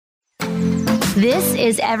This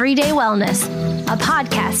is Everyday Wellness, a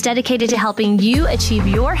podcast dedicated to helping you achieve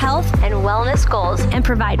your health and wellness goals and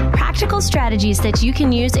provide practical strategies that you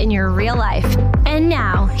can use in your real life. And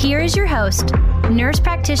now, here is your host, nurse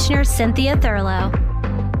practitioner Cynthia Thurlow.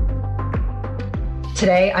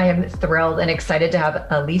 Today, I am thrilled and excited to have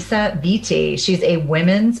Elisa Vitti. She's a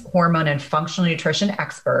women's hormone and functional nutrition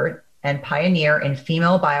expert and pioneer in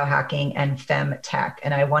female biohacking and femtech.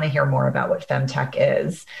 And I want to hear more about what femtech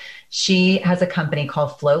is. She has a company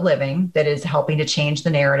called Flow Living that is helping to change the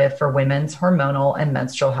narrative for women's hormonal and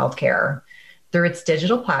menstrual health care. Through its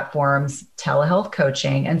digital platforms, telehealth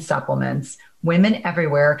coaching, and supplements, women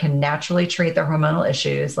everywhere can naturally treat their hormonal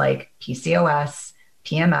issues like PCOS,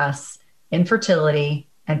 PMS, infertility,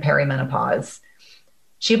 and perimenopause.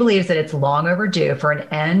 She believes that it's long overdue for an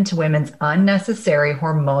end to women's unnecessary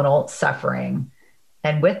hormonal suffering.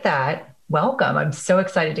 And with that, welcome. I'm so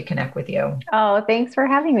excited to connect with you. Oh, thanks for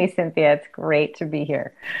having me, Cynthia. It's great to be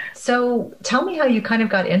here. So tell me how you kind of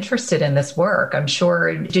got interested in this work. I'm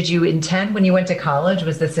sure, did you intend when you went to college,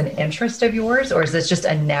 was this an interest of yours, or is this just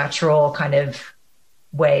a natural kind of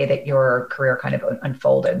way that your career kind of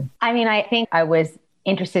unfolded? I mean, I think I was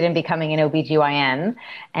interested in becoming an OBGYN,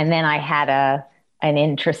 and then I had an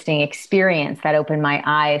interesting experience that opened my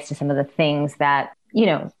eyes to some of the things that, you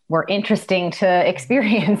know, were interesting to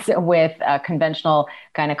experience with conventional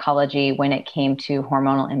gynecology when it came to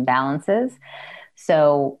hormonal imbalances.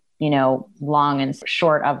 So, you know, long and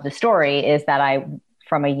short of the story is that I,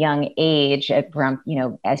 from a young age,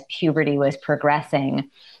 as puberty was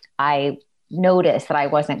progressing, I noticed that I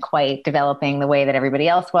wasn't quite developing the way that everybody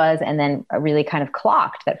else was. And then I really kind of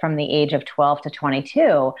clocked that from the age of 12 to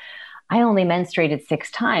 22, I only menstruated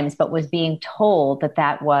 6 times, but was being told that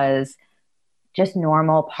that was just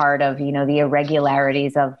normal part of, you know, the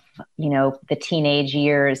irregularities of, you know, the teenage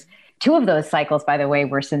years. 2 of those cycles, by the way,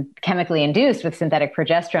 were chemically induced with synthetic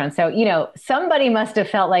progesterone. So, you know, somebody must have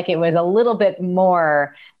felt like it was a little bit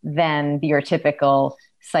more than your typical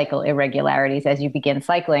cycle irregularities as you begin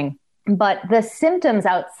cycling. But the symptoms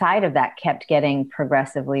outside of that kept getting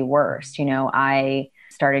progressively worse. You know, I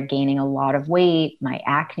started gaining a lot of weight. My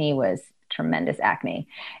acne was tremendous acne.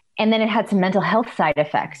 And then it had some mental health side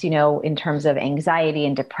effects, you know, in terms of anxiety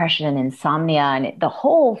and depression and insomnia. And the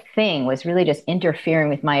whole thing was really just interfering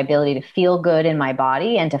with my ability to feel good in my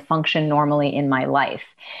body and to function normally in my life.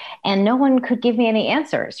 And no one could give me any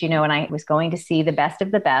answers, you know, and I was going to see the best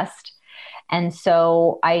of the best. And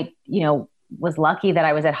so I, you know, was lucky that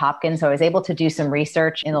I was at Hopkins. So I was able to do some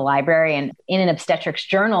research in the library, and in an obstetrics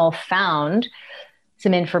journal found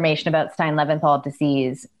some information about Stein-Leventhal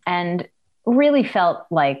disease, and really felt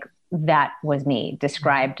like that was me,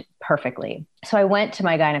 described perfectly. So I went to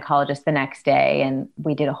my gynecologist the next day, and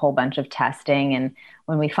we did a whole bunch of testing. And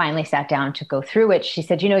when we finally sat down to go through it, she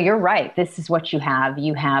said, you know, you're right. This is what you have.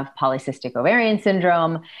 You have polycystic ovarian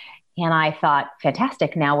syndrome. And I thought,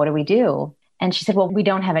 fantastic. Now what do we do? And she said, well, we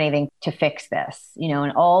don't have anything to fix this, you know,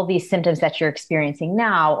 and all these symptoms that you're experiencing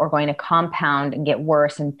now are going to compound and get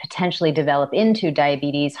worse and potentially develop into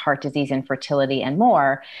diabetes, heart disease, infertility, and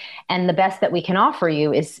more. And the best that we can offer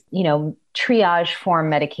you is, you know, triage form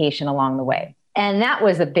medication along the way. And that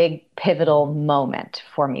was a big pivotal moment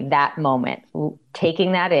for me, that moment,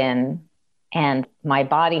 taking that in. And my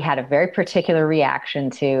body had a very particular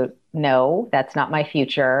reaction to, no, that's not my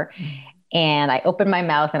future. And I opened my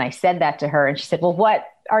mouth and I said that to her, and she said, well, what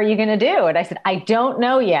are you going to do? And I said, I don't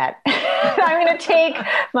know yet. I'm going to take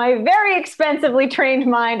my very expensively trained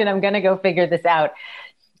mind and I'm going to go figure this out.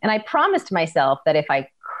 And I promised myself that if I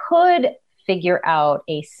could figure out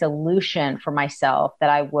a solution for myself, that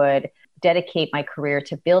I would dedicate my career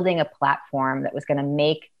to building a platform that was going to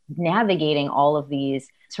make navigating all of these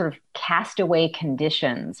sort of castaway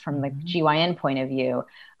conditions from the GYN point of view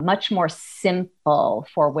much more simple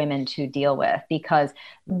for women to deal with, because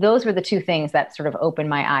those were the 2 things that sort of opened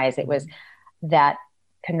my eyes. It was that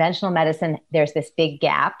conventional medicine, there's this big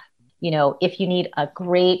gap. You know, if you need a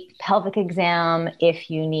great pelvic exam, if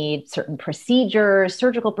you need certain procedures,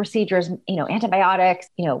 surgical procedures, you know, antibiotics,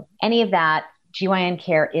 you know, any of that, GYN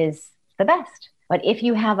care is the best. But if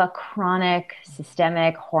you have a chronic,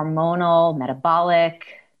 systemic, hormonal, metabolic,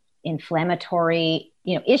 inflammatory,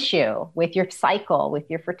 you know, issue with your cycle, with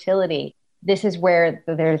your fertility, this is where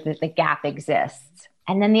the gap exists.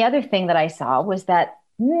 And then the other thing that I saw was that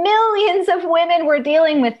millions of women were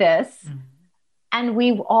dealing with this. And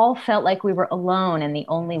we all felt like we were alone and the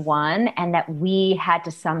only one, and that we had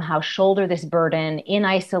to somehow shoulder this burden in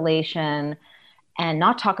isolation and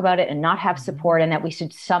not talk about it and not have support, and that we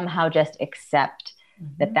should somehow just accept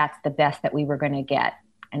that that's the best that we were going to get.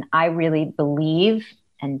 And I really believe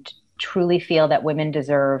and truly feel that women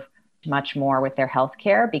deserve much more with their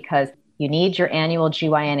healthcare, because you need your annual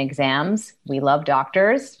GYN exams. We love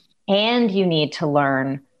doctors. And you need to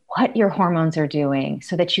learn what your hormones are doing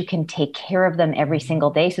so that you can take care of them every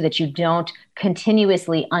single day, so that you don't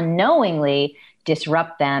continuously, unknowingly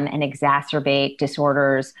disrupt them and exacerbate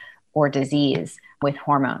disorders or disease with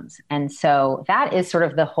hormones. And so that is sort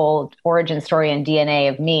of the whole origin story and DNA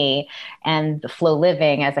of me and the Flow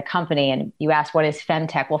Living as a company. And you asked, what is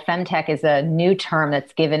Femtech? Well, Femtech is a new term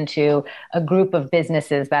that's given to a group of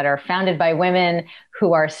businesses that are founded by women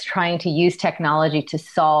who are trying to use technology to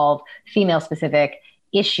solve female-specific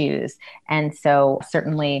issues. And so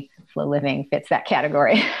certainly Flow Living fits that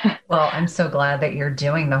category. Well, I'm so glad that you're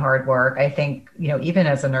doing the hard work. I think, even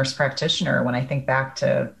as a nurse practitioner, when I think back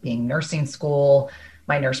to being nursing school,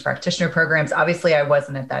 my nurse practitioner programs, obviously I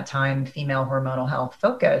wasn't at that time female hormonal health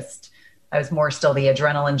focused. I was more still the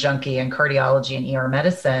adrenaline junkie and cardiology and ER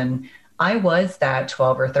medicine. I was that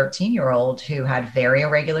 12 or 13-year-old who had very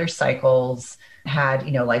irregular cycles, had,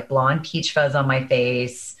 like blonde peach fuzz on my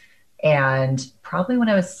face. And probably when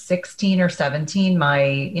I was 16 or 17,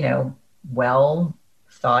 my, well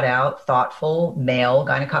thought out, thoughtful male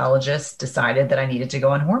gynecologist decided that I needed to go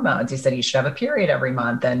on hormones. He said, you should have a period every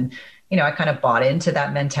month. And, I kind of bought into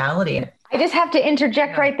that mentality. I just have to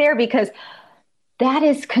interject right there, because that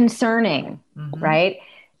is concerning, right?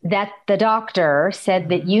 That the doctor said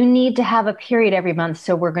that you need to have a period every month.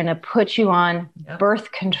 So we're going to put you on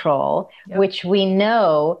birth control, which we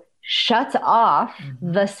know shuts off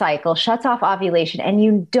the cycle, shuts off ovulation, and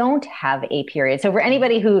you don't have a period. So for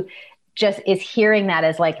anybody who just is hearing that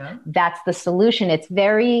as like, that's the solution, it's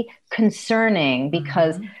very concerning,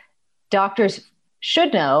 because doctors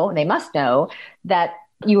should know, they must know, that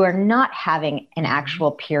you are not having an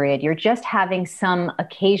actual period. You're just having some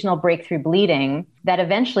occasional breakthrough bleeding that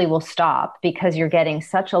eventually will stop, because you're getting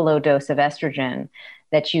such a low dose of estrogen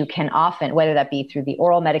that you can often, whether that be through the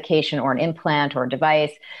oral medication or an implant or a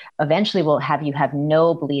device, eventually will have you have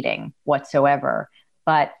no bleeding whatsoever.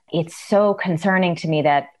 But it's so concerning to me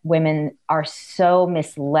that women are so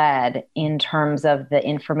misled in terms of the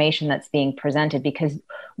information that's being presented, because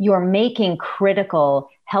you're making critical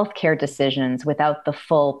healthcare decisions without the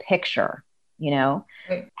full picture.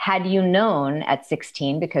 Right. Had you known at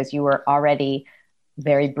 16, because you were already a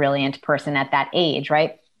very brilliant person at that age,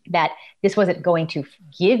 right, that this wasn't going to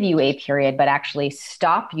give you a period, but actually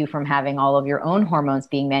stop you from having all of your own hormones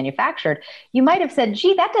being manufactured, you might have said,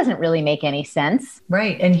 gee, that doesn't really make any sense.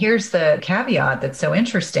 Right. And here's the caveat that's so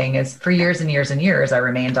interesting is for years and years and years, I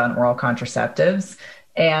remained on oral contraceptives.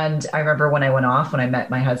 And I remember when I met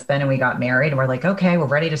my husband and we got married and we're like, okay, we're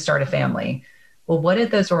ready to start a family. Well, what did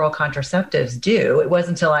those oral contraceptives do? It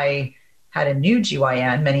wasn't until I had a new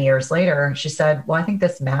GYN many years later, she said, well, I think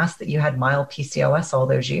this masked that you had mild PCOS all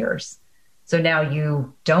those years. So now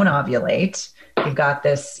you don't ovulate. You've got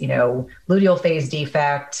this, luteal phase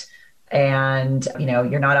defect and,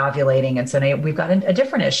 you're not ovulating. And so now we've got a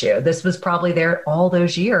different issue. This was probably there all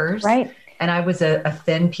those years. Right. And I was a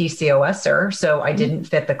thin PCOSer, so I didn't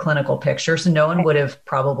fit the clinical picture. So no one would have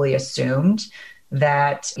probably assumed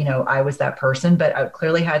that, I was that person, but I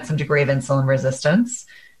clearly had some degree of insulin resistance.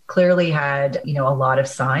 Clearly had, a lot of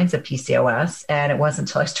signs of PCOS. And it wasn't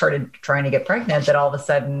until I started trying to get pregnant that all of a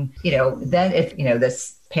sudden, then if,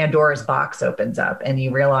 this Pandora's box opens up and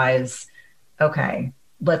you realize, okay,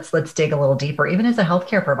 let's dig a little deeper. Even as a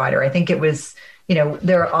healthcare provider, I think it was,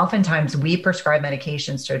 there are oftentimes we prescribe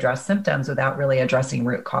medications to address symptoms without really addressing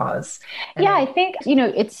root cause. And I think,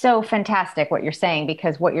 it's so fantastic what you're saying,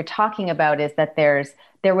 because what you're talking about is that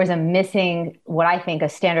there was a missing, what I think a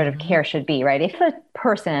standard of care should be, right? If a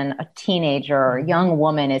person, a teenager or a young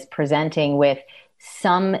woman is presenting with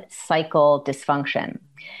some cycle dysfunction,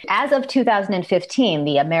 as of 2015,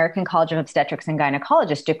 the American College of Obstetrics and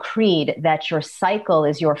Gynecologists decreed that your cycle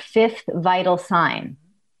is your fifth vital sign.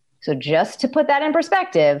 So just to put that in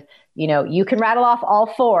perspective, you can rattle off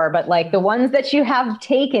all four, but like the ones that you have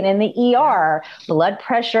taken in the ER, blood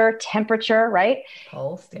pressure, temperature, right?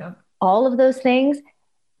 Pulse, yeah. All of those things,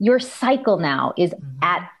 your cycle now is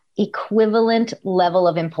at equivalent level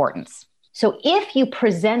of importance. So if you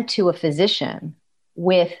present to a physician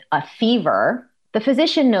with a fever, the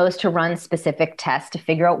physician knows to run specific tests to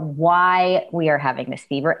figure out why we are having this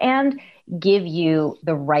fever and give you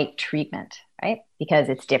the right treatment, right? Because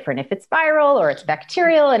it's different if it's viral or it's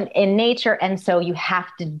bacterial and in nature. And so you have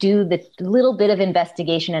to do the little bit of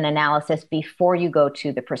investigation and analysis before you go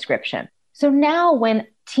to the prescription. So now when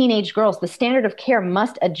teenage girls, the standard of care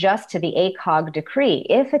must adjust to the ACOG decree.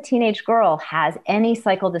 If a teenage girl has any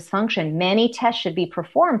cycle dysfunction, many tests should be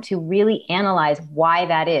performed to really analyze why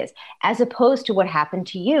that is, as opposed to what happened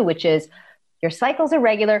to you, which is your cycle's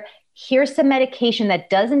irregular. Here's some medication that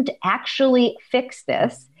doesn't actually fix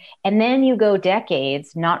this. And then you go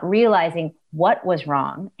decades not realizing what was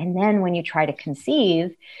wrong. And then when you try to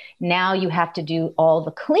conceive, now you have to do all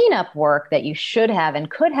the cleanup work that you should have and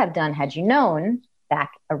could have done had you known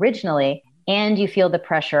back originally. And you feel the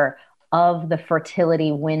pressure of the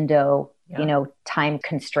fertility window, time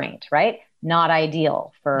constraint, right? Not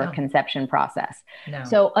ideal for a conception process. No.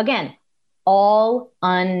 So again, all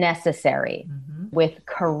unnecessary. With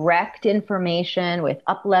correct information, with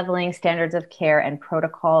up-leveling standards of care and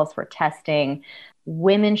protocols for testing,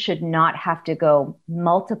 women should not have to go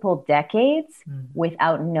multiple decades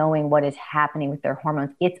without knowing what is happening with their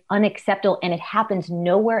hormones. It's unacceptable, and it happens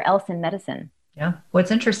nowhere else in medicine. Yeah.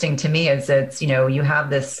 What's interesting to me is it's, you have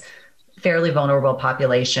this fairly vulnerable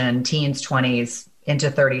population, teens, 20s, into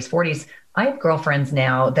 30s, 40s. I have girlfriends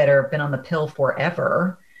now that have been on the pill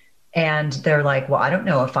forever. And they're like, well, I don't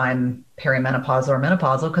know if I'm perimenopausal or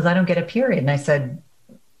menopausal because I don't get a period. And I said,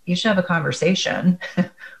 you should have a conversation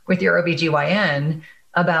with your OBGYN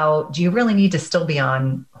about, do you really need to still be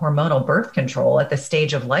on hormonal birth control at the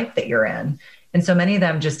stage of life that you're in? And so many of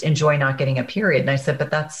them just enjoy not getting a period. And I said, but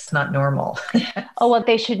that's not normal. What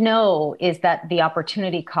they should know is that the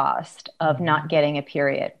opportunity cost of not getting a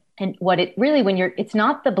period, and what it really, it's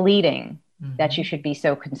not the bleeding that you should be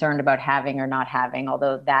so concerned about having or not having,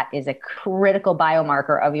 although that is a critical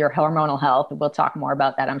biomarker of your hormonal health. We'll talk more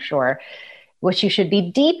about that, I'm sure. What you should be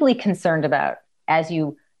deeply concerned about as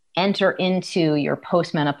you enter into your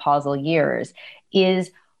postmenopausal years is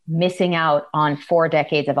missing out on 4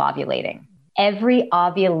 decades of ovulating. Every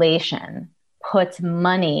ovulation puts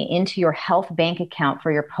money into your health bank account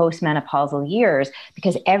for your postmenopausal years,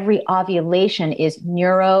 because every ovulation is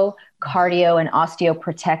neuro, cardio, and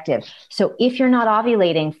osteoprotective. So if you're not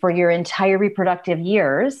ovulating for your entire reproductive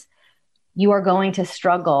years, you are going to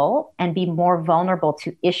struggle and be more vulnerable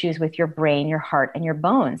to issues with your brain, your heart, and your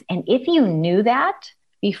bones. And if you knew that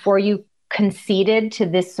before you conceded to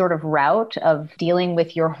this sort of route of dealing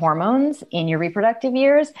with your hormones in your reproductive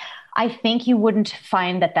years, I think you wouldn't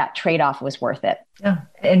find that trade-off was worth it. Yeah.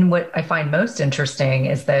 And what I find most interesting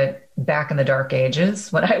is that back in the dark ages,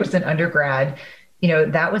 when I was an undergrad,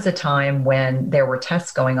 that was a time when there were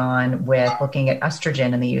tests going on with looking at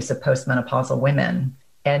estrogen and the use of postmenopausal women.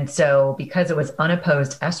 And so because it was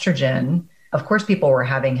unopposed estrogen, of course, people were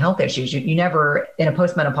having health issues. You never, in a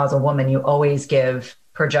postmenopausal woman, you always give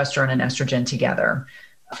progesterone and estrogen together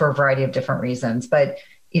for a variety of different reasons. But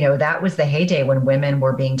that was the heyday when women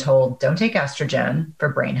were being told, don't take estrogen for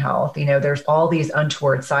brain health. There's all these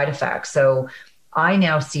untoward side effects. So I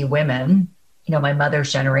now see women, my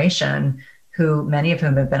mother's generation, who many of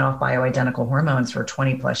whom have been off bioidentical hormones for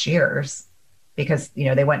 20 plus years because,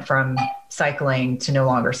 they went from cycling to no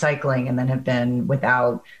longer cycling and then have been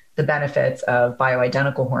without the benefits of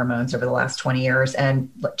bioidentical hormones over the last 20 years. And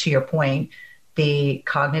to your point, the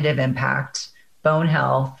cognitive impact, bone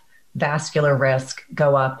health, vascular risk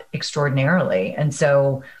go up extraordinarily. And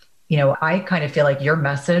so, I kind of feel like your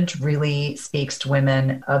message really speaks to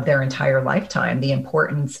women of their entire lifetime, the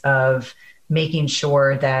importance of making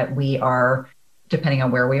sure that we are, depending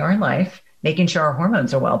on where we are in life, making sure our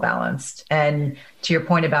hormones are well balanced. And to your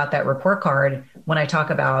point about that report card, when I talk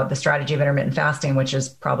about the strategy of intermittent fasting, which is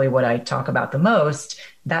probably what I talk about the most,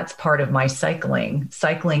 that's part of my cycling.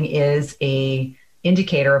 Cycling is a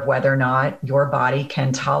indicator of whether or not your body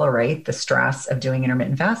can tolerate the stress of doing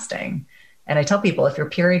intermittent fasting. And I tell people, if your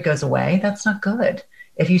period goes away, that's not good.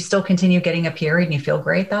 If you still continue getting a period and you feel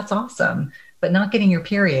great, that's awesome. But not getting your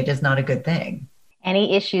period is not a good thing.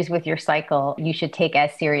 Any issues with your cycle, you should take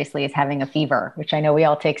as seriously as having a fever, which I know we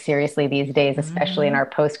all take seriously these days, especially in our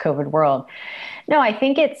post-COVID world. No,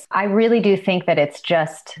 I really do think that it's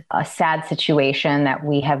just a sad situation that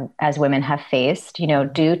we have, as women, have faced,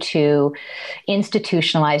 due to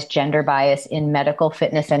institutionalized gender bias in medical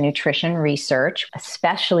fitness and nutrition research.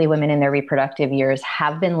 Especially women in their reproductive years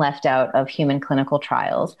have been left out of human clinical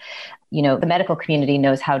trials. The medical community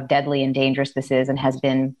knows how deadly and dangerous this is and has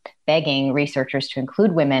been begging researchers to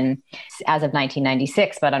include women as of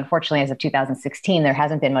 1996. But unfortunately, as of 2016, there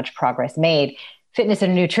hasn't been much progress made. Fitness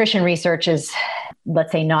and nutrition research is,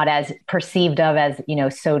 let's say, not as perceived of as,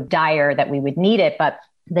 so dire that we would need it. But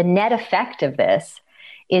the net effect of this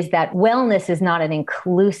is that wellness is not an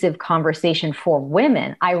inclusive conversation for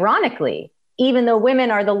women. Ironically, even though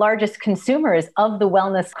women are the largest consumers of the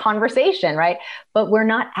wellness conversation, right? But we're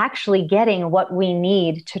not actually getting what we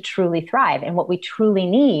need to truly thrive. And what we truly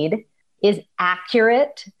need is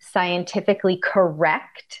accurate, scientifically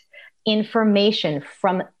correct information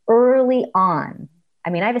from early on I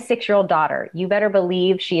mean, I have a 6-year-old daughter. You better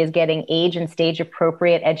believe she is getting age and stage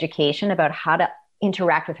appropriate education about how to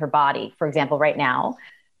interact with her body. For example, right now,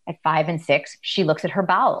 at 5 and 6, she looks at her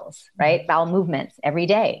bowels, right? Bowel movements every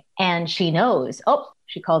day. And she knows,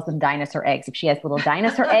 she calls them dinosaur eggs. If she has little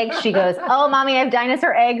dinosaur eggs, she goes, oh, mommy, I have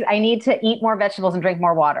dinosaur eggs. I need to eat more vegetables and drink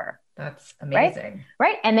more water. That's amazing.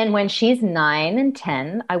 Right. And then when she's 9 and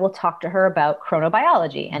 10, I will talk to her about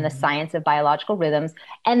chronobiology and the science of biological rhythms.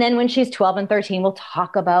 And then when she's 12 and 13, we'll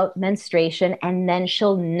talk about menstruation. And then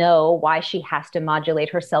she'll know why she has to modulate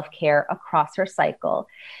her self-care across her cycle.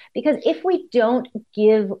 Because if we don't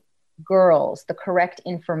give girls the correct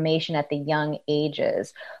information at the young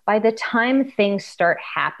ages, by the time things start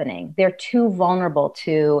happening, they're too vulnerable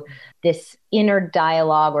to this inner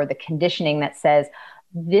dialogue or the conditioning that says,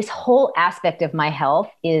 this whole aspect of my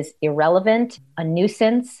health is irrelevant, a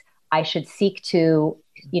nuisance. I should seek to,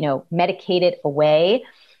 medicate it away.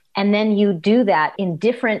 And then you do that in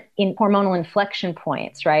hormonal inflection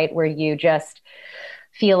points, right? Where you just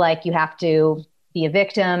feel like you have to be a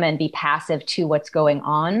victim and be passive to what's going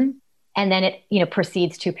on. And then it,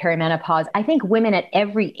 proceeds to perimenopause. I think women at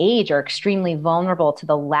every age are extremely vulnerable to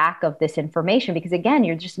the lack of this information because, again,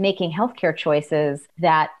 you're just making healthcare choices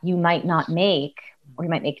that you might not make, or you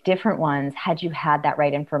might make different ones had you had that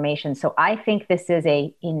right information. So I think this is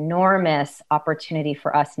an enormous opportunity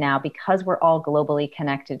for us now because we're all globally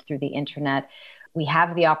connected through the internet. We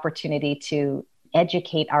have the opportunity to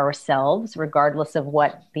educate ourselves, regardless of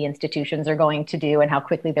what the institutions are going to do and how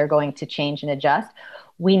quickly they're going to change and adjust.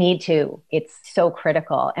 We need to. It's so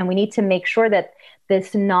critical. And we need to make sure that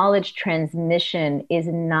this knowledge transmission is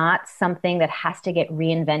not something that has to get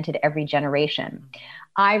reinvented every generation.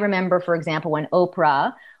 I remember, for example, when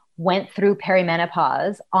Oprah went through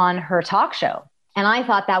perimenopause on her talk show. And I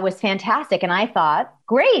thought that was fantastic. And I thought,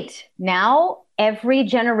 great, now every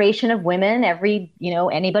generation of women,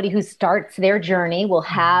 anybody who starts their journey will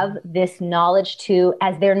have this knowledge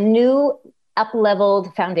as their new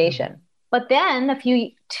up-leveled foundation. But then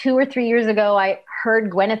 2 or 3 years ago, I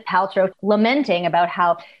heard Gwyneth Paltrow lamenting about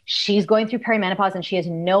how she's going through perimenopause and she has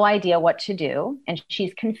no idea what to do. And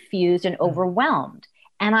she's confused and overwhelmed.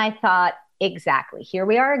 And I thought, exactly, here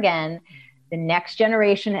we are again. The next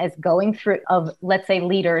generation is going through let's say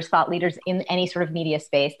thought leaders in any sort of media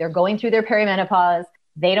space. They're going through their perimenopause.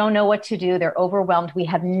 They don't know what to do. They're overwhelmed. We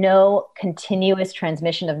have no continuous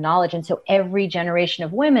transmission of knowledge. And so every generation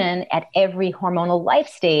of women at every hormonal life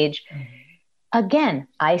stage, again,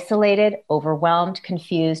 isolated, overwhelmed,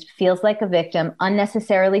 confused, feels like a victim,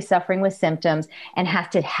 unnecessarily suffering with symptoms, and has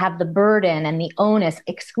to have the burden and the onus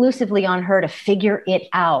exclusively on her to figure it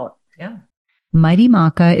out. Yeah. Mighty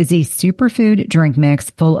Maca is a superfood drink mix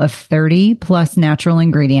full of 30 plus natural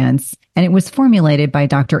ingredients, and it was formulated by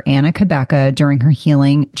Dr. Anna Cabeca during her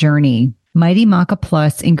healing journey. Mighty Maca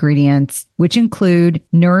Plus ingredients, which include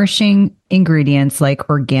nourishing ingredients like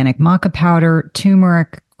organic maca powder,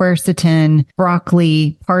 turmeric, quercetin,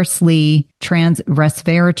 broccoli, parsley, trans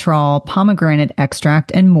resveratrol, pomegranate extract,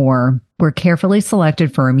 and more, were carefully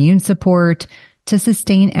selected for immune support, to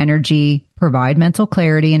sustain energy, provide mental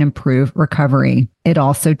clarity, and improve recovery. It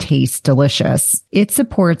also tastes delicious. It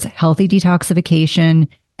supports healthy detoxification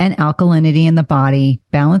and alkalinity in the body,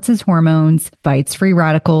 balances hormones, fights free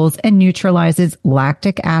radicals, and neutralizes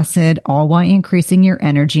lactic acid, all while increasing your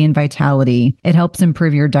energy and vitality. It helps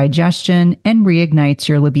improve your digestion and reignites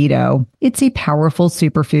your libido. It's a powerful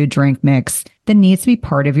superfood drink mix that needs to be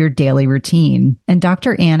part of your daily routine. And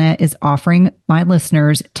Dr. Anna is offering my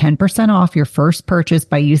listeners 10% off your first purchase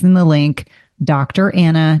by using the link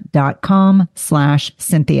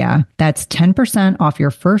dranna.com/Cynthia. That's 10% off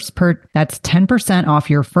your first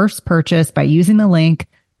purchase by using the link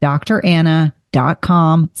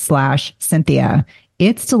dranna.com/Cynthia.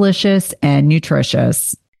 It's delicious and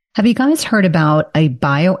nutritious. Have you guys heard about a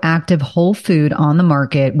bioactive whole food on the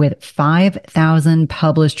market with 5,000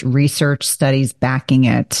 published research studies backing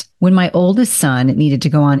it? When my oldest son needed to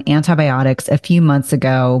go on antibiotics a few months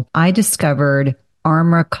ago, I discovered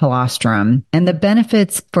Armra Colostrum, and the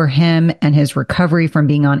benefits for him and his recovery from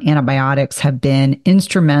being on antibiotics have been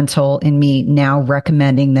instrumental in me now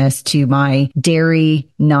recommending this to my dairy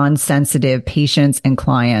non-sensitive patients and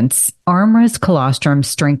clients. Armra's colostrum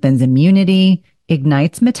strengthens immunity,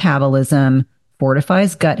 ignites metabolism,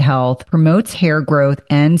 fortifies gut health, promotes hair growth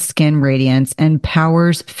and skin radiance, and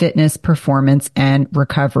powers fitness, performance, and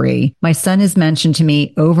recovery. My son has mentioned to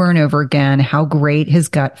me over and over again how great his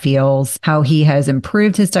gut feels, how he has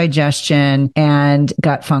improved his digestion and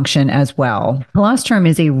gut function as well. Colostrum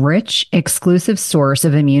is a rich, exclusive source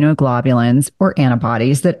of immunoglobulins or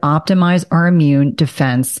antibodies that optimize our immune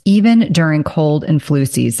defense even during cold and flu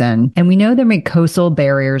season. And we know that mucosal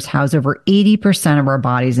barriers house over 80% of our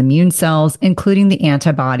body's immune cells, including the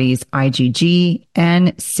antibodies IgG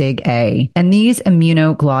and SIG-A. And these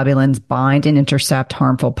immunoglobulins bind and intercept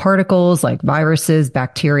harmful particles like viruses,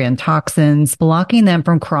 bacteria, and toxins, blocking them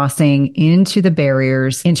from crossing into the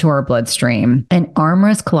barriers into our bloodstream. And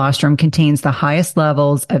Armrest colostrum contains the highest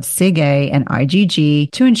levels of SIG-A and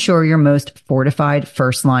IgG to ensure your most fortified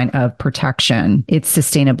first line of protection. It's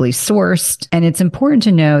sustainably sourced, and it's important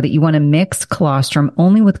to know that you want to mix colostrum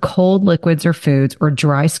only with cold liquids or foods, or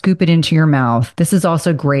dry scoop it into your mouth. This is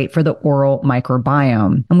also great for the oral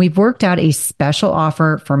microbiome. And we've worked out a special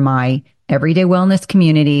offer for my Everyday Wellness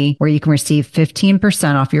community where you can receive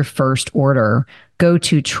 15% off your first order. Go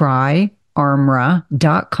to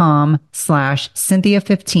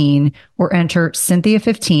tryarmra.com/Cynthia15 or enter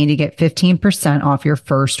Cynthia15 to get 15% off your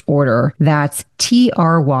first order. That's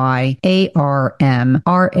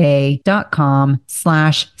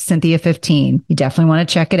tryarmra.com/Cynthia15. You definitely want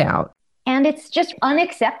to check it out. And it's just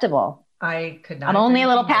unacceptable. I could not. I'm only a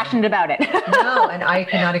little passionate about it. No, and I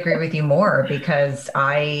could not agree with you more, because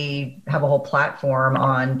I have a whole platform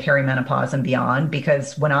on perimenopause and beyond.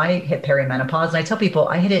 Because when I hit perimenopause, and I tell people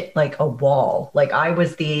I hit it like a wall. Like I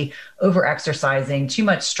was the over-exercising, too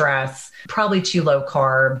much stress, probably too low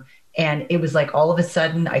carb. And it was like all of a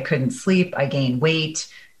sudden I couldn't sleep. I gained weight.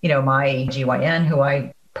 You know, my GYN, who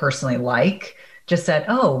I personally like, just said,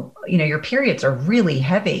 oh, you know, your periods are really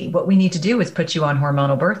heavy. What we need to do is put you on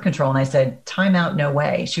hormonal birth control. And I said, time out, no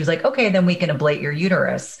way. She was like, okay, then we can ablate your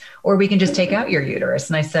uterus, or we can just take out your uterus.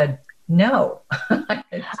 And I said, no.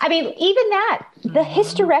 I mean, even that, the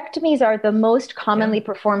hysterectomies are the most commonly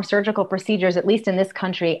performed surgical procedures, at least in this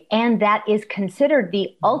country. And that is considered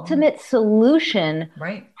the ultimate solution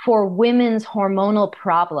for women's hormonal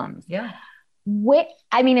problems. Yeah.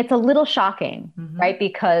 I mean, it's a little shocking, right?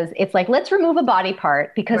 Because it's like, let's remove a body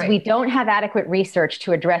part because we don't have adequate research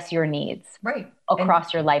to address your needs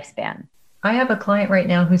across your lifespan. I have a client right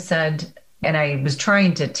now who said, and I was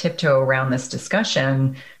trying to tiptoe around this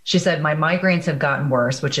discussion. She said, my migraines have gotten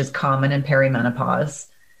worse, which is common in perimenopause.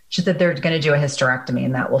 She said they're going to do a hysterectomy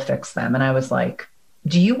and that will fix them. And I was like,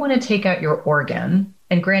 do you want to take out your organ?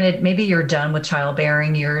 And granted, maybe you're done with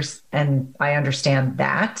childbearing years, and I understand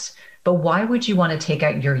that. But why would you want to take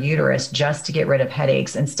out your uterus just to get rid of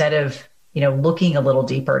headaches instead of, you know, looking a little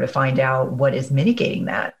deeper to find out what is mitigating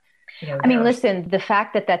that? You know, I mean, listen, the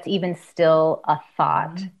fact that that's even still a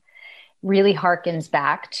thought really harkens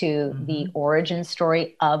back to the origin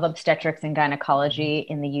story of obstetrics and gynecology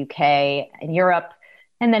in the UK, in Europe,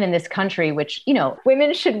 and then in this country, which, you know,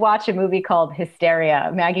 women should watch a movie called Hysteria.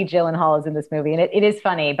 Maggie Gyllenhaal is in this movie, and it is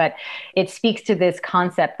funny, but it speaks to this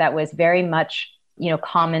concept that was very much, you know,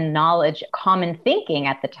 common knowledge, common thinking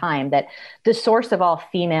at the time, that the source of all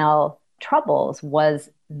female troubles was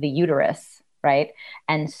the uterus, right?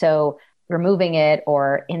 And so removing it,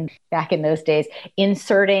 or back in those days,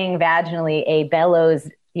 inserting vaginally a bellows,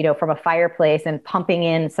 you know, from a fireplace and pumping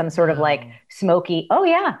in some sort of like smoky,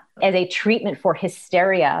 as a treatment for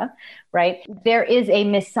hysteria, right? There is a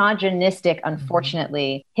misogynistic,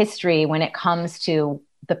 unfortunately, history when it comes to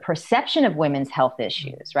the perception of women's health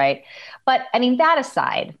issues, right? But I mean, that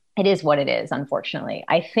aside, it is what it is, unfortunately.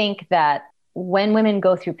 I think that when women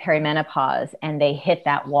go through perimenopause and they hit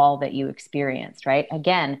that wall that you experienced, right?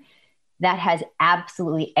 Again, that has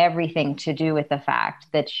absolutely everything to do with the fact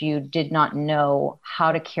that you did not know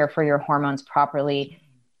how to care for your hormones properly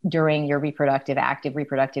during your active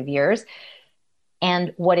reproductive years.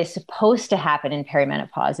 And what is supposed to happen in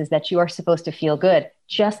perimenopause is that you are supposed to feel good,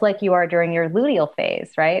 just like you are during your luteal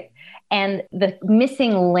phase, right? And the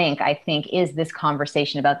missing link, I think, is this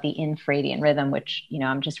conversation about the infradian rhythm, which, you know,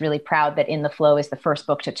 I'm just really proud that In the Flow is the first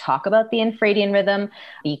book to talk about the infradian rhythm,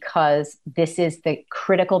 because this is the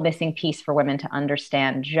critical missing piece for women to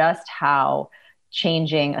understand just how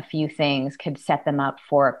changing a few things could set them up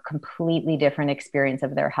for a completely different experience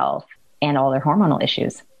of their health and all their hormonal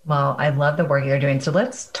issues. Well, I love the work you're doing. So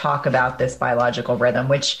let's talk about this biological rhythm,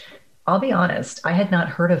 which I'll be honest, I had not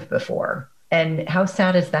heard of before. And how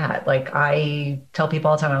sad is that? Like, I tell people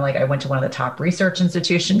all the time, I'm like, I went to one of the top research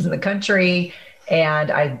institutions in the country,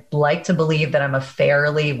 and I like to believe that I'm a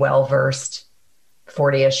fairly well-versed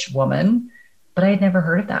 40-ish woman. But I had never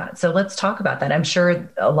heard of that. So let's talk about that. I'm sure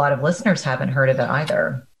a lot of listeners haven't heard of it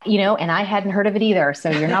either. And I hadn't heard of it either. So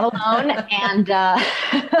you're not alone. And,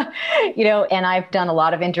 and I've done a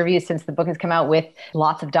lot of interviews since the book has come out with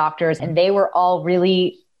lots of doctors, and they were all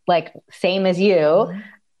really like same as you.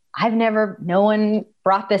 Mm-hmm. No one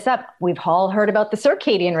brought this up. We've all heard about the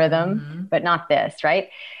circadian rhythm, mm-hmm. but not this, right?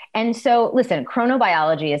 And so listen,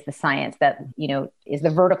 chronobiology is the science that, is the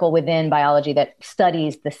vertical within biology that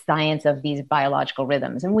studies the science of these biological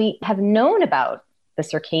rhythms. And we have known about the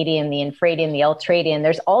circadian, the infradian, the ultradian.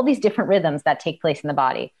 There's all these different rhythms that take place in the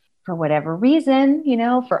body. For whatever reason,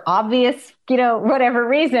 for obvious, whatever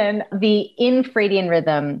reason, the infradian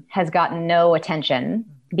rhythm has gotten no attention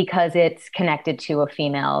because it's connected to a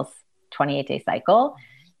female's 28-day cycle.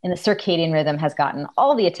 And the circadian rhythm has gotten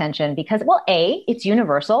all the attention because, well, A, it's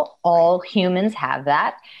universal. All humans have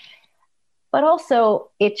that. But also,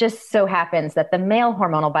 it just so happens that the male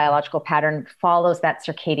hormonal biological pattern follows that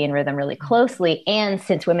circadian rhythm really closely. And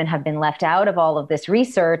since women have been left out of all of this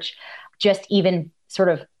research, just even sort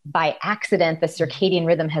of by accident, the circadian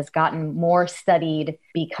rhythm has gotten more studied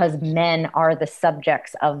because men are the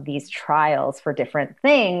subjects of these trials for different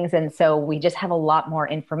things. And so we just have a lot more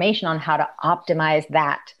information on how to optimize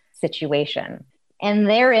that situation. And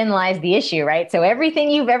therein lies the issue, right? So everything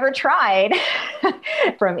you've ever tried,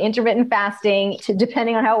 from intermittent fasting to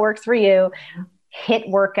depending on how it works for you, HIIT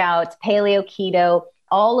workouts, paleo, keto,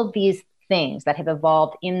 all of these things that have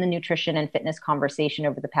evolved in the nutrition and fitness conversation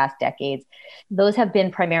over the past decades, those have been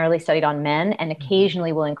primarily studied on men and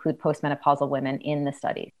occasionally will include postmenopausal women in the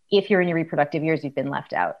studies. If you're in your reproductive years, you've been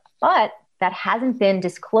left out. But that hasn't been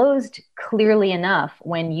disclosed clearly enough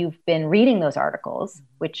when you've been reading those articles,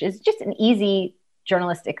 which is just an easy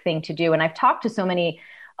journalistic thing to do. And I've talked to so many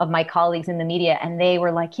of my colleagues in the media, and they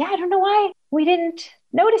were like, yeah, I don't know why we didn't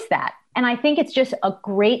notice that. And I think it's just a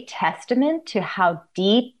great testament to how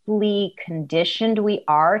deeply conditioned we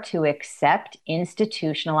are to accept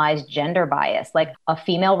institutionalized gender bias. Like a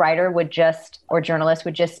female writer or journalist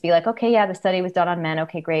would just be like, okay, yeah, the study was done on men.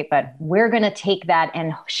 Okay, great. But we're going to take that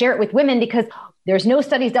and share it with women because there's no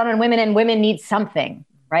studies done on women and women need something,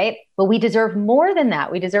 right? But we deserve more than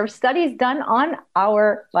that. We deserve studies done on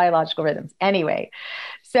our biological rhythms. Anyway,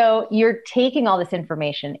 so you're taking all this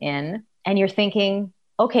information in and you're thinking,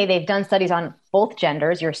 okay, they've done studies on both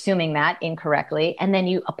genders. You're assuming that incorrectly. And then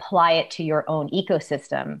you apply it to your own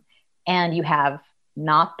ecosystem and you have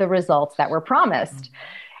not the results that were promised. Mm-hmm.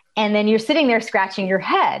 And then you're sitting there scratching your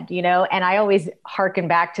head, and I always hearken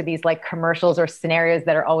back to these like commercials or scenarios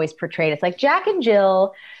that are always portrayed. It's like Jack and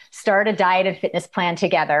Jill start a diet and fitness plan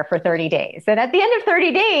together for 30 days. And at the end of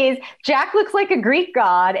 30 days, Jack looks like a Greek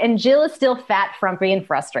god and Jill is still fat, frumpy, and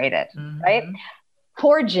frustrated, mm-hmm. right?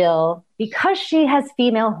 Poor Jill, because she has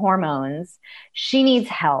female hormones, she needs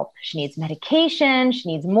help. She needs medication. She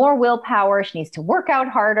needs more willpower. She needs to work out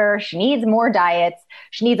harder. She needs more diets.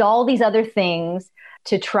 She needs all these other things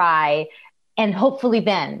to try. And hopefully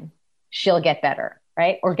then she'll get better,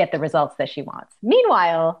 right? Or get the results that she wants.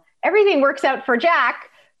 Meanwhile, everything works out for Jack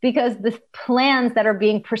because the plans that are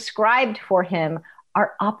being prescribed for him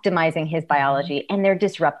are optimizing his biology and they're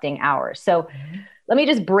disrupting ours. So let me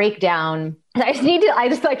just break down. I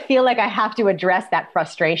just feel like I have to address that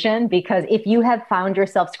frustration because if you have found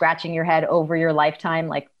yourself scratching your head over your lifetime,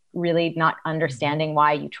 like really not understanding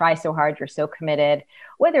why you try so hard, you're so committed,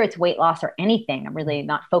 whether it's weight loss or anything, I'm really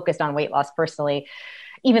not focused on weight loss personally,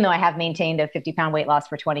 even though I have maintained a 50-pound weight loss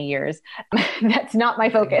for 20 years. That's not my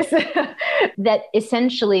focus. That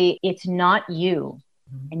essentially it's not you.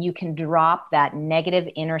 And you can drop that negative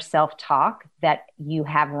inner self-talk that you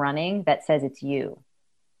have running that says it's you.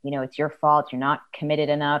 It's your fault. You're not committed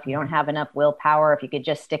enough. You don't have enough willpower. If you could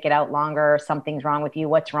just stick it out longer, something's wrong with you.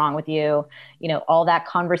 What's wrong with you? All that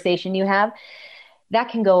conversation you have, that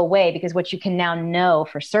can go away because what you can now know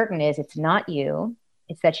for certain is it's not you.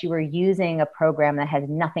 It's that you were using a program that has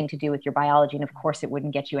nothing to do with your biology. And of course, it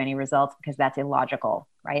wouldn't get you any results because that's illogical,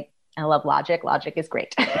 right? I love logic. Logic is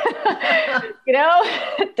great.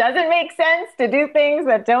 It doesn't make sense to do things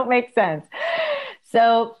that don't make sense.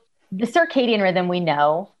 So the circadian rhythm we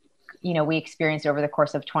know, we experience over the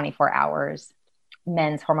course of 24 hours.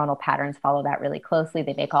 Men's hormonal patterns follow that really closely.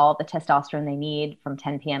 They make all the testosterone they need from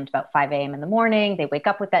 10 p.m. to about 5 a.m. in the morning. They wake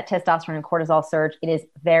up with that testosterone and cortisol surge. It is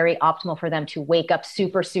very optimal for them to wake up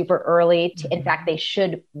super, super early. In fact, they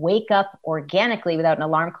should wake up organically without an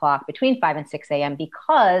alarm clock between 5 and 6 a.m.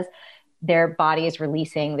 because their body is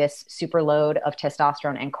releasing this super load of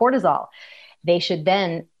testosterone and cortisol. They should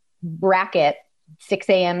then bracket 6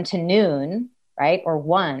 a.m. to noon, right? Or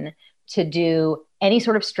 1 to do any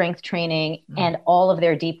sort of strength training and all of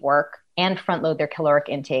their deep work and front load their caloric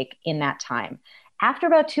intake in that time. After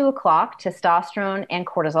about 2:00, testosterone and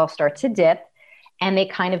cortisol start to dip, and they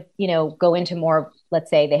kind of, go into more, let's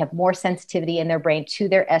say they have more sensitivity in their brain to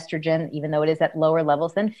their estrogen, even though it is at lower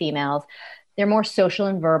levels than females. They're more social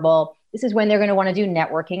and verbal. This is when they're going to want to do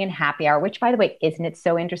networking and happy hour, which, by the way, isn't it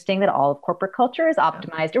so interesting that all of corporate culture is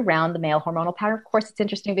optimized around the male hormonal pattern? Of course, it's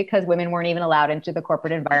interesting because women weren't even allowed into the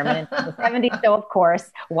corporate environment in the 70s. So, of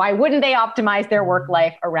course, why wouldn't they optimize their work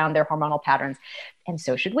life around their hormonal patterns? And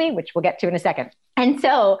so should we, which we'll get to in a second. And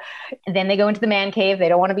so then they go into the man cave. They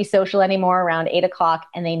don't want to be social anymore around 8:00,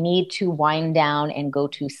 and they need to wind down and go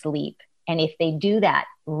to sleep. And if they do that,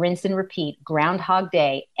 rinse and repeat, Groundhog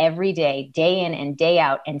Day, every day, day in and day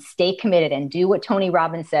out, and stay committed and do what Tony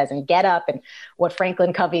Robbins says and get up and what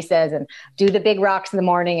Franklin Covey says and do the big rocks in the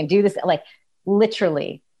morning and do this, like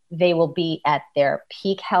literally, they will be at their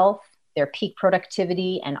peak health, their peak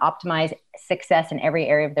productivity, and optimize success in every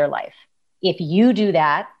area of their life. If you do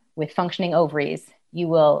that with functioning ovaries, you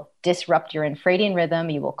will disrupt your infradian rhythm.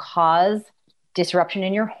 You will cause disruption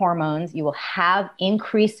in your hormones. You will have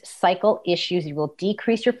increased cycle issues. You will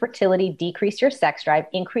decrease your fertility, decrease your sex drive,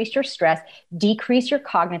 increase your stress, decrease your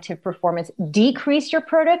cognitive performance, decrease your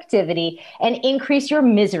productivity, and increase your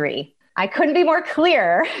misery. I couldn't be more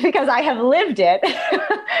clear because I have lived it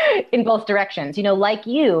in both directions. Like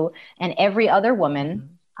you and every other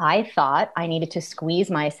woman, I thought I needed to squeeze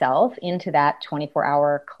myself into that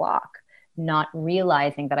 24-hour clock, not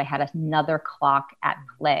realizing that I had another clock at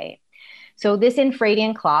play. So this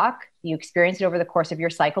infradian clock, you experience it over the course of your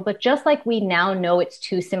cycle, but just like we now know it's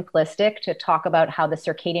too simplistic to talk about how the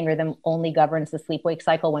circadian rhythm only governs the sleep-wake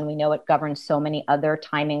cycle when we know it governs so many other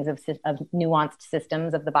timings of nuanced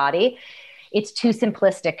systems of the body, it's too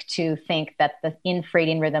simplistic to think that the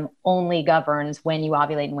infradian rhythm only governs when you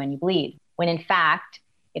ovulate and when you bleed, when in fact,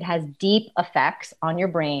 it has deep effects on your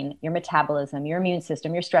brain, your metabolism, your immune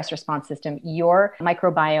system, your stress response system, your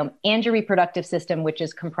microbiome, and your reproductive system, which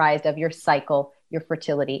is comprised of your cycle, your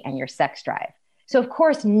fertility, and your sex drive. So, of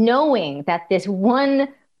course, knowing that this one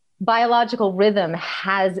biological rhythm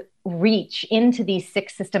has reach into these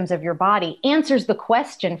 6 systems of your body answers the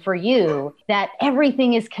question for you that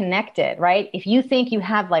everything is connected, right? If you think you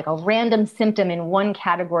have like a random symptom in one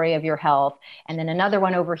category of your health and then another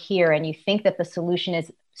one over here, and you think that the solution is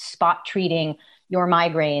spot treating your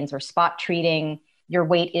migraines or spot treating your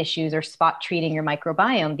weight issues or spot treating your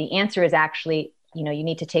microbiome, the answer is actually, you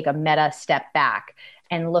need to take a meta step back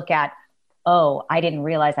and look at, oh, I didn't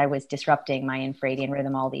realize I was disrupting my infradian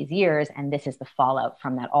rhythm all these years. And this is the fallout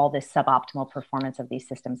from that, all this suboptimal performance of these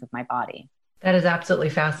systems of my body. That is absolutely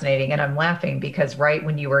fascinating. And I'm laughing because right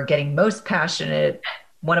when you were getting most passionate,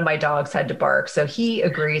 one of my dogs had to bark. So he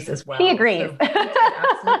agrees as well. He agrees. So,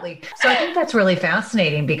 absolutely. So I think that's really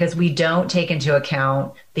fascinating because we don't take into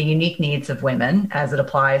account the unique needs of women as it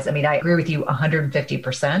applies. I mean, I agree with you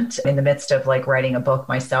 150% in the midst of like writing a book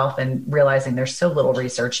myself and realizing there's so little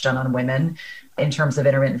research done on women in terms of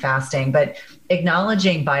intermittent fasting, but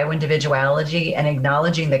acknowledging bioindividuality and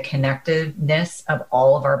acknowledging the connectedness of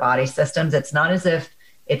all of our body systems. It's not as if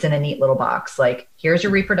it's in a neat little box. Like, here's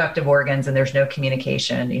your reproductive organs and there's no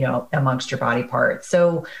communication, amongst your body parts.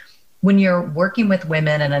 So when you're working with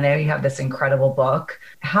women, and I know you have this incredible book,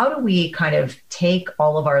 how do we kind of take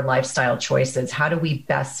all of our lifestyle choices? How do we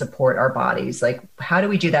best support our bodies? Like, how do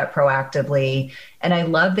we do that proactively? And I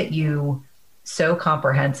love that you so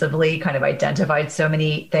comprehensively kind of identified so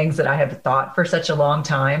many things that I have thought for such a long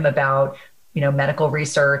time about medical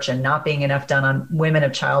research and not being enough done on women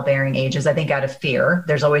of childbearing ages. I think out of fear,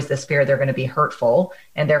 there's always this fear they're going to be hurtful.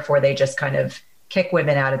 And therefore they just kind of kick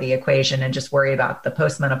women out of the equation and just worry about the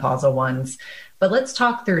postmenopausal ones. But let's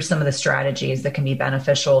talk through some of the strategies that can be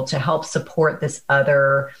beneficial to help support this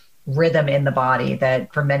other rhythm in the body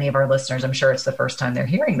that for many of our listeners, I'm sure it's the first time they're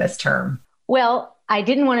hearing this term. Well, I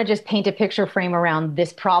didn't want to just paint a picture frame around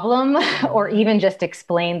this problem or even just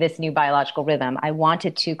explain this new biological rhythm. I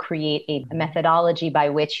wanted to create a methodology by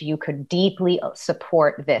which you could deeply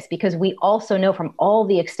support this, because we also know from all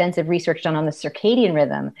the extensive research done on the circadian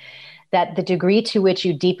rhythm that the degree to which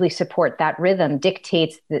you deeply support that rhythm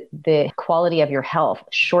dictates the quality of your health,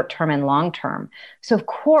 short-term and long-term. So of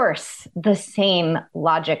course, the same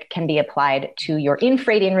logic can be applied to your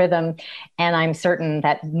infradian rhythm. And I'm certain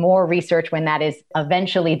that more research, when that is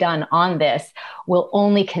eventually done on this, will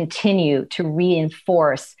only continue to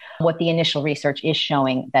reinforce what the initial research is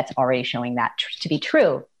showing that's already showing that to be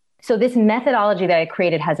true. So this methodology that I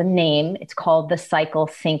created has a name. It's called the cycle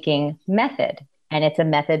syncing method. And it's a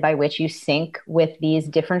method by which you sync with these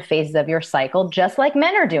different phases of your cycle, just like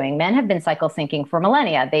men are doing. Men have been cycle syncing for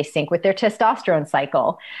millennia. They sync with their testosterone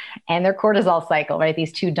cycle and their cortisol cycle, right?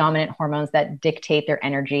 These two dominant hormones that dictate their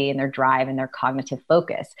energy and their drive and their cognitive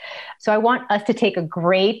focus. So I want us to take a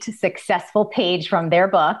great, successful page from their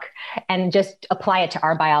book and just apply it to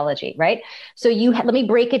our biology, right? So let me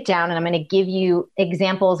break it down, and I'm going to give you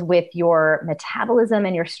examples with your metabolism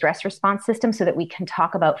and your stress response system so that we can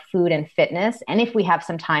talk about food and fitness. And if we have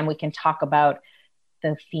some time, we can talk about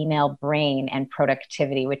the female brain and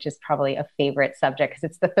productivity, which is probably a favorite subject because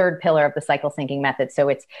it's the third pillar of the cycle syncing method. So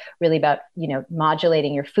it's really about,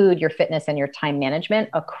 modulating your food, your fitness, and your time management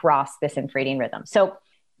across this infradian rhythm. So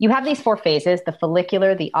you have these 4 phases: the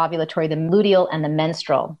follicular, the ovulatory, the luteal, and the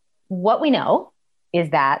menstrual. What we know is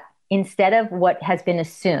that instead of what has been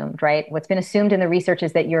assumed, right? What's been assumed in the research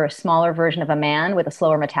is that you're a smaller version of a man with a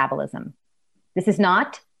slower metabolism. This is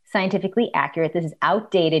not scientifically accurate. This is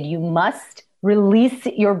outdated. You must release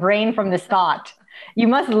your brain from this thought. You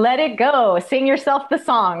must let it go. Sing yourself the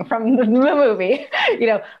song from the movie.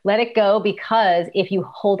 Let it go, because if you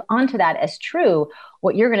hold on to that as true,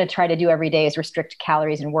 what you're going to try to do every day is restrict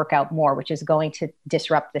calories and work out more, which is going to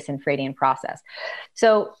disrupt this infradian process.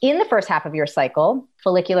 So in the first half of your cycle,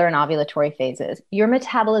 follicular and ovulatory phases, your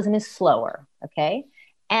metabolism is slower, okay?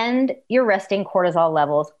 And your resting cortisol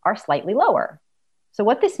levels are slightly lower. So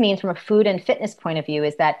what this means from a food and fitness point of view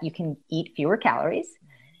is that you can eat fewer calories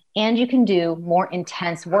and you can do more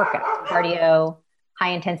intense workouts, cardio,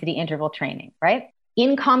 high intensity interval training, right?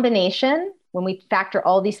 In combination, when we factor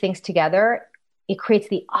all these things together, it creates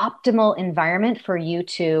the optimal environment for you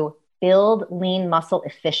to build lean muscle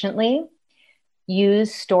efficiently,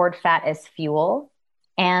 use stored fat as fuel,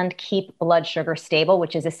 and keep blood sugar stable,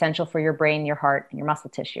 which is essential for your brain, your heart, and your muscle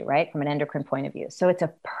tissue, right? From an endocrine point of view. So it's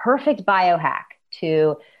a perfect biohack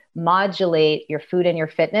to modulate your food and your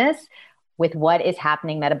fitness with what is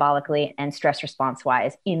happening metabolically and stress response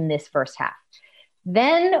wise in this first half.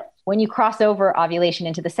 Then when you cross over ovulation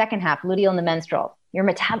into the second half, luteal and the menstrual, your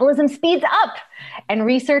metabolism speeds up. And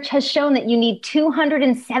research has shown that you need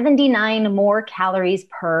 279 more calories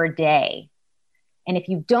per day. And if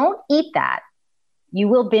you don't eat that, you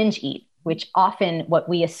will binge eat, which often what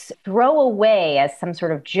we throw away as some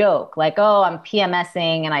sort of joke, like, oh, I'm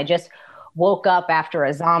PMSing and I just woke up after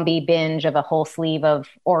a zombie binge of a whole sleeve of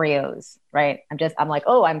Oreos, right? I'm like,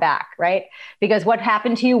 oh, I'm back, right? Because what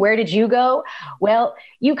happened to you? Where did you go? Well,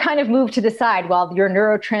 you kind of moved to the side while your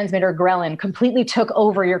neurotransmitter ghrelin completely took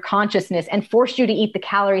over your consciousness and forced you to eat the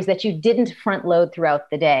calories that you didn't front load throughout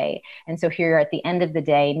the day. And so here at the end of the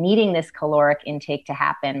day, needing this caloric intake to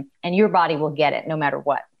happen, and your body will get it no matter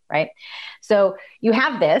what, right? So you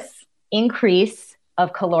have this increase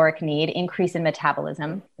of caloric need, increase in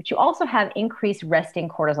metabolism, but you also have increased resting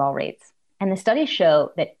cortisol rates. And the studies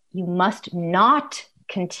show that you must not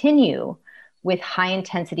continue with high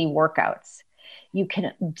intensity workouts. You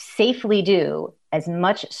can safely do as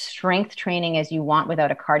much strength training as you want without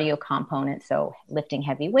a cardio component. So lifting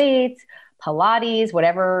heavy weights, Pilates,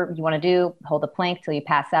 whatever you want to do, hold the plank till you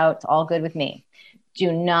pass out. It's all good with me.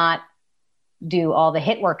 Do not do all the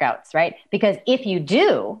HIIT workouts, right? Because if you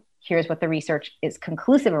do, here's what the research is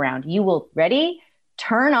conclusive around. You will,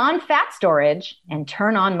 turn on fat storage and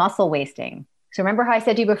turn on muscle wasting. So remember how I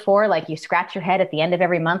said to you before, like you scratch your head at the end of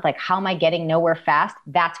every month, like how am I getting nowhere fast?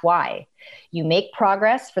 That's why. You make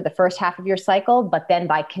progress for the first half of your cycle, but then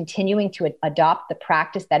by continuing to adopt the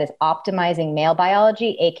practice that is optimizing male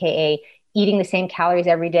biology, AKA eating the same calories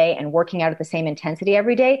every day and working out at the same intensity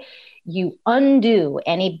every day, you undo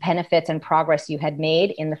any benefits and progress you had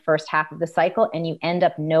made in the first half of the cycle, and you end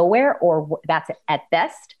up nowhere, or that's at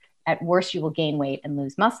best. At worst, you will gain weight and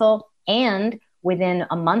lose muscle. And within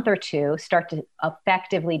a month or two, start to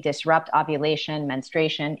effectively disrupt ovulation,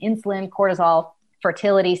 menstruation, insulin, cortisol,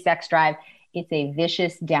 fertility, sex drive. It's a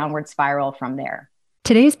vicious downward spiral from there.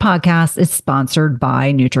 Today's podcast is sponsored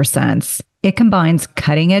by NutriSense. It combines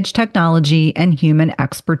cutting-edge technology and human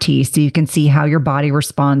expertise so you can see how your body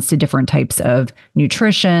responds to different types of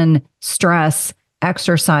nutrition, stress,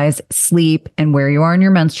 exercise, sleep, and where you are in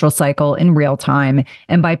your menstrual cycle in real time.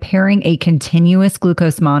 And by pairing a continuous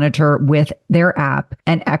glucose monitor with their app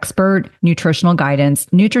and expert nutritional guidance,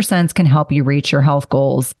 NutriSense can help you reach your health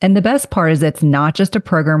goals. And the best part is it's not just a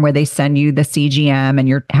program where they send you the CGM and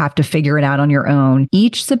you have to figure it out on your own.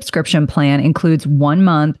 Each subscription plan includes 1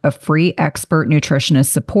 month of free expert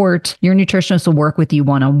nutritionist support. Your nutritionist will work with you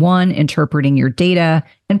one-on-one, interpreting your data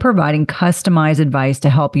and providing customized advice to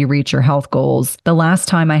help you reach your health goals. The last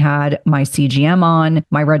time I had my CGM on,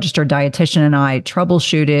 my registered dietitian and I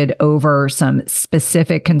troubleshooted over some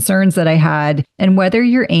specific concerns that I had. And whether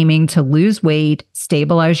you're aiming to lose weight,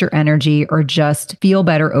 stabilize your energy, or just feel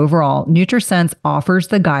better overall, NutriSense offers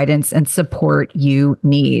the guidance and support you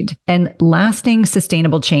need. And lasting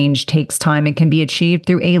sustainable change takes time and can be achieved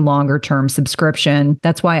through a longer term subscription.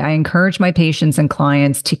 That's why I encourage my patients and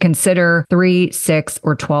clients to consider 3, 6,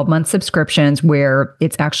 or 12-month subscriptions where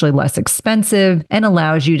it's actually less expensive and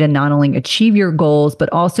allows you to not only achieve your goals,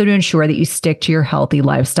 but also to ensure that you stick to your healthy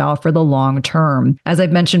lifestyle for the long term. As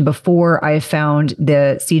I've mentioned before, I have found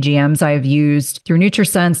the CGMs I've used through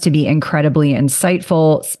NutriSense to be incredibly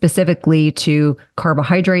insightful, specifically to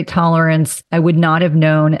carbohydrate tolerance. I would not have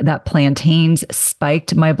known that plantains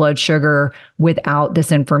spiked my blood sugar without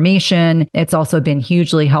this information. It's also been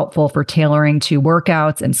hugely helpful for tailoring to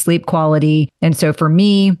workouts and sleep quality. And so for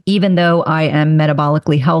me, even though I am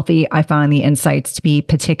metabolically healthy, I found the insights to be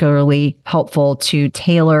particularly helpful to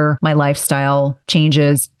tailor my lifestyle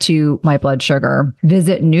changes to my blood sugar.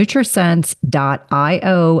 Visit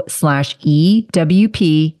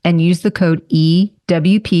nutrisense.io/EWP and use the code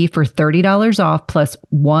EWP for $30 off plus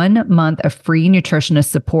 1 month of free nutritionist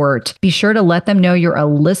support. Be sure to let them know you're a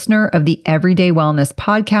listener of the Everyday Wellness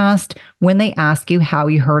podcast when they ask you how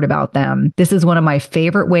you heard about them. This is one of my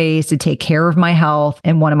favorite ways to take care of my health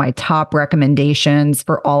and one of my top recommendations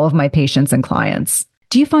for all of my patients and clients.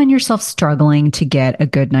 Do you find yourself struggling to get a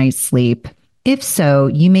good night's sleep? If so,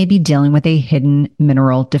 you may be dealing with a hidden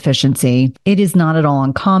mineral deficiency. It is not at all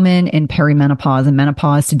uncommon in perimenopause and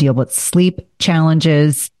menopause to deal with sleep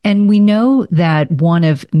challenges. And we know that one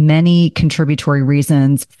of many contributory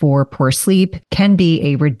reasons for poor sleep can be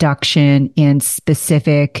a reduction in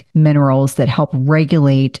specific minerals that help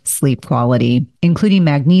regulate sleep quality, including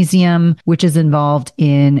magnesium, which is involved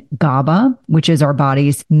in GABA, which is our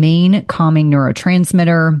body's main calming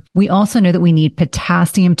neurotransmitter. We also know that we need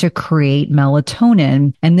potassium to create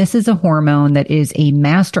melatonin. And this is a hormone that is a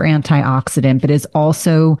master antioxidant, but is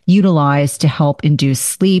also utilized to help induce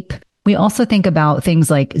sleep. We also think about things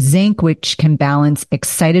like zinc, which can balance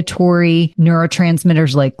excitatory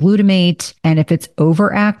neurotransmitters like glutamate. And if it's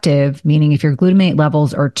overactive, meaning if your glutamate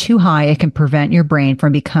levels are too high, it can prevent your brain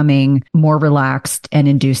from becoming more relaxed and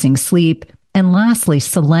inducing sleep. And lastly,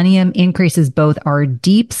 selenium increases both our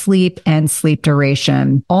deep sleep and sleep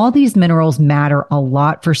duration. All these minerals matter a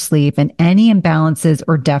lot for sleep, and any imbalances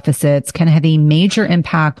or deficits can have a major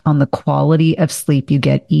impact on the quality of sleep you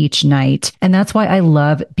get each night. And that's why I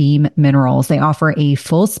love Beam Minerals. They offer a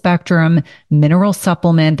full spectrum mineral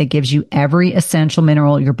supplement that gives you every essential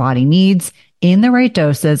mineral your body needs in the right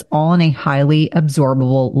doses, all in a highly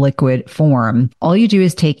absorbable liquid form. All you do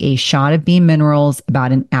is take a shot of Beam Minerals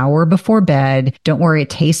about an hour before bed. Don't worry,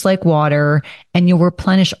 it tastes like water, and you'll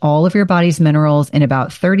replenish all of your body's minerals in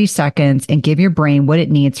about 30 seconds and give your brain what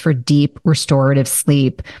it needs for deep restorative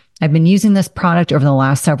sleep. I've been using this product over the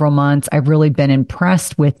last several months. I've really been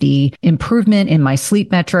impressed with the improvement in my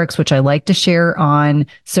sleep metrics, which I like to share on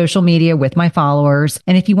social media with my followers.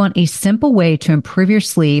 And if you want a simple way to improve your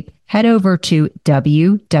sleep, head over to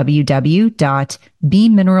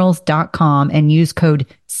www.beamminerals.com and use code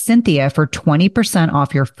Cynthia for 20%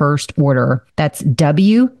 off your first order. That's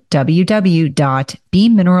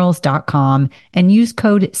www.beamminerals.com and use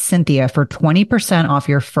code Cynthia for 20% off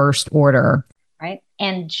your first order. Right.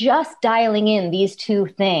 And just dialing in these two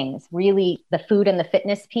things, really the food and the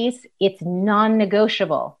fitness piece, it's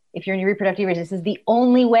non-negotiable. If you're in your reproductive years, this is the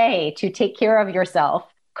only way to take care of yourself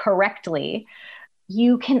correctly.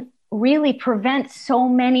 You can really prevent so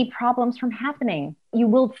many problems from happening. You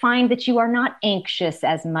will find that you are not anxious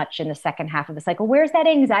as much in the second half of the cycle. Where's that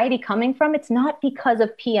anxiety coming from? It's not because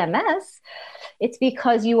of PMS. It's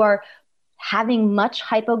because you are having much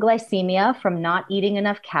hypoglycemia from not eating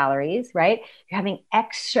enough calories, right? You're having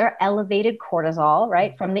extra elevated cortisol,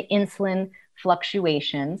 right? From the insulin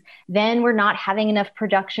fluctuations. Then we're not having enough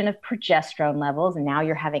production of progesterone levels. And now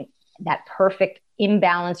you're having that perfect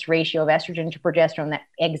imbalanced ratio of estrogen to progesterone that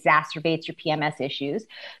exacerbates your PMS issues.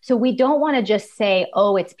 So we don't want to just say,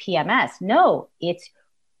 oh, it's PMS. No, it's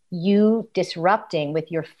you disrupting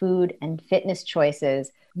with your food and fitness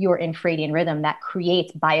choices your infradian rhythm that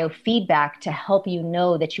creates biofeedback to help you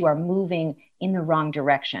know that you are moving in the wrong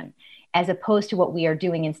direction, as opposed to what we are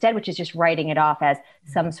doing instead, which is just writing it off as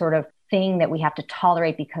some sort of thing that we have to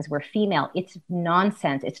tolerate because we're female. It's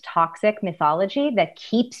nonsense. It's toxic mythology that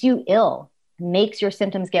keeps you ill, makes your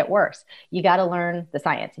symptoms get worse. You got to learn the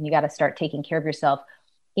science and you got to start taking care of yourself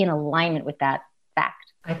in alignment with that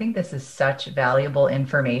fact. I think this is such valuable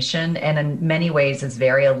information, and in many ways is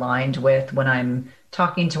very aligned with when I'm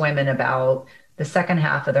talking to women about the second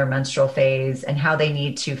half of their menstrual phase and how they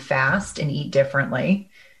need to fast and eat differently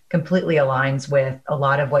completely aligns with a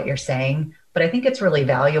lot of what you're saying. But I think it's really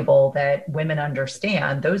valuable that women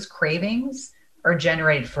understand those cravings are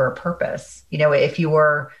generated for a purpose. You know, if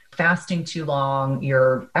you're fasting too long,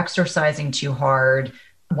 you're exercising too hard,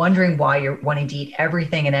 wondering why you're wanting to eat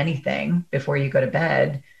everything and anything before you go to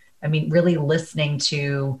bed. I mean, really listening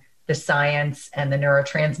to the science and the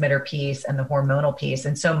neurotransmitter piece and the hormonal piece.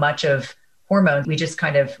 And so much of hormones, we just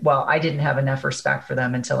kind of, well, I didn't have enough respect for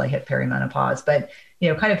them until I hit perimenopause, but, you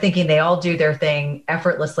know, kind of thinking they all do their thing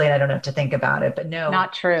effortlessly and I don't have to think about it. But no,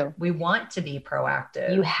 not true. We want to be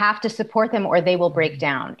proactive. You have to support them or they will break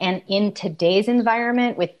down. And in today's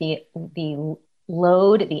environment with the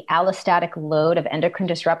load, the allostatic load of endocrine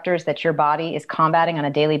disruptors that your body is combating on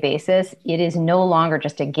a daily basis, it is no longer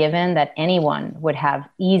just a given that anyone would have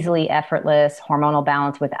easily effortless hormonal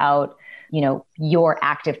balance without, you know, your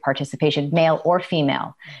active participation, male or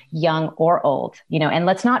female, young or old, you know, and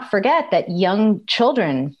let's not forget that young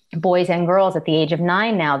children, boys and girls at the age of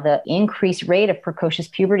 9 now, the increased rate of precocious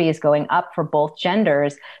puberty is going up for both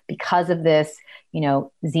genders because of this, you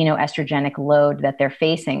know, xenoestrogenic load that they're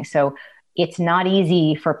facing. So it's not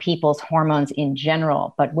easy for people's hormones in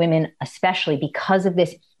general, but women, especially because of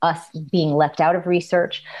this, us being left out of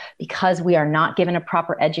research, because we are not given a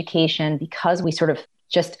proper education, because we sort of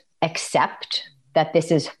just accept that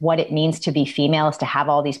this is what it means to be female, is to have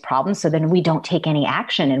all these problems. So then we don't take any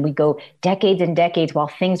action and we go decades and decades while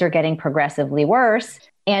things are getting progressively worse.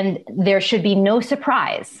 And there should be no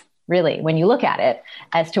surprise, really, when you look at it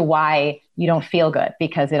as to why you don't feel good,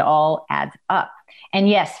 because it all adds up. And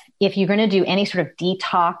yes, if you're going to do any sort of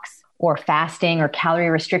detox or fasting or calorie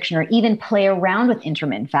restriction, or even play around with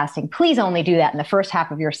intermittent fasting, please only do that in the first half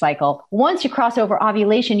of your cycle. Once you cross over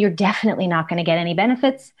ovulation, you're definitely not going to get any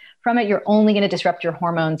benefits from it. You're only going to disrupt your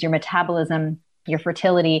hormones, your metabolism, your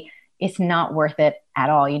fertility. It's not worth it at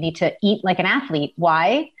all. You need to eat like an athlete.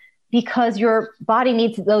 Why? Because your body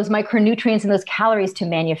needs those micronutrients and those calories to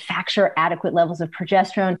manufacture adequate levels of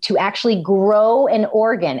progesterone to actually grow an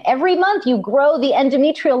organ. Every month you grow the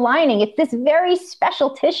endometrial lining. It's this very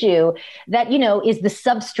special tissue that, you know, is the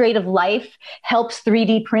substrate of life, helps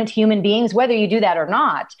 3D print human beings, whether you do that or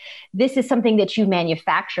not. This is something that you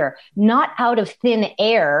manufacture, not out of thin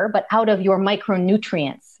air, but out of your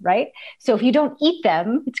micronutrients, right? So if you don't eat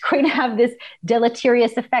them, it's going to have this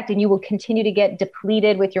deleterious effect and you will continue to get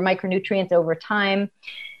depleted with your micronutrients over time.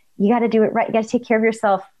 You got to do it right. You got to take care of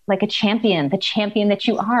yourself like a champion, the champion that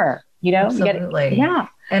you are, you know? Absolutely. Yeah.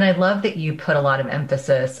 And I love that you put a lot of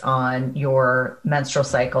emphasis on your menstrual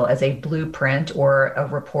cycle as a blueprint or a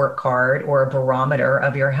report card or a barometer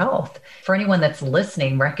of your health. For anyone that's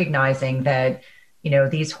listening, recognizing that, you know,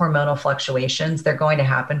 these hormonal fluctuations, they're going to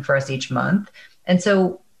happen for us each month. And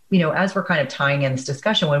so, you know, as we're kind of tying in this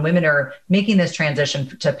discussion, when women are making this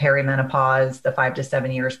transition to perimenopause, the 5 to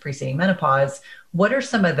 7 years preceding menopause, what are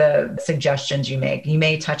some of the suggestions you make? You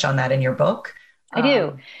may touch on that in your book. I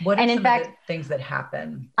do. What are some of the things that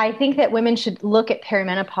happen? I think that women should look at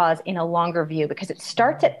perimenopause in a longer view because it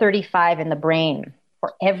starts at 35 in the brain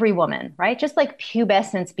for every woman, right? Just like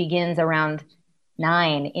pubescence begins around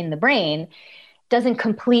 9 in the brain, doesn't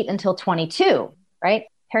complete until 22, right?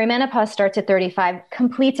 Perimenopause starts at 35,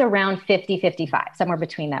 completes around 50, 55, somewhere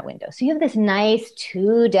between that window. So you have this nice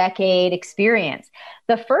 2-decade experience.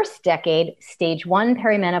 The first decade, stage 1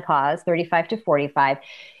 perimenopause, 35 to 45,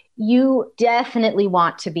 you definitely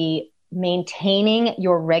want to be maintaining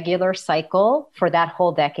your regular cycle for that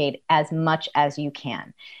whole decade as much as you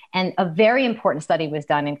can. And a very important study was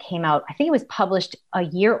done and came out, I think it was published a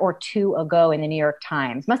year or 2 ago in the New York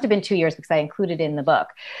Times. Must have been 2 years because I included it in the book.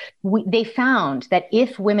 They found that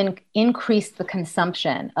if women increased the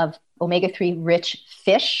consumption of omega-3 rich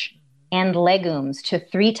fish and legumes to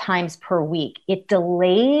 3 times per week, it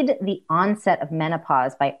delayed the onset of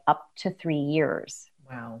menopause by up to 3 years.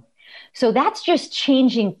 Wow. So that's just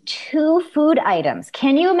changing 2 food items.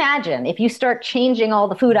 Can you imagine if you start changing all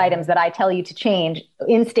the food items that I tell you to change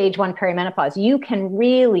in stage 1 perimenopause, you can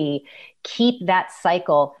really keep that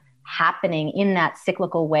cycle happening in that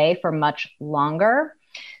cyclical way for much longer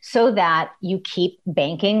so that you keep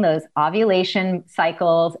banking those ovulation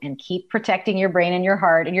cycles and keep protecting your brain and your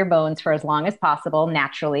heart and your bones for as long as possible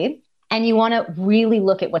naturally. And you want to really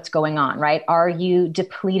look at what's going on, right? Are you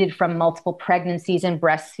depleted from multiple pregnancies and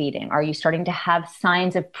breastfeeding? Are you starting to have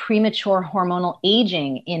signs of premature hormonal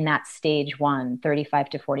aging in that stage 1, 35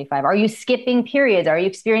 to 45? Are you skipping periods? Are you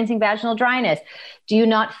experiencing vaginal dryness? Do you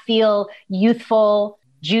not feel youthful,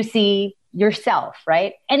 juicy yourself,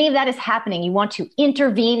 right? Any of that is happening. You want to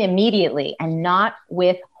intervene immediately and not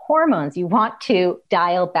with hormones, you want to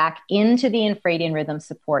dial back into the infradian rhythm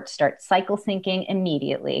support, start cycle syncing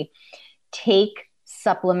immediately, take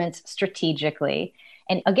supplements strategically.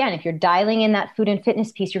 And again, if you're dialing in that food and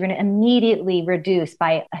fitness piece, you're going to immediately reduce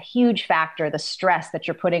by a huge factor the stress that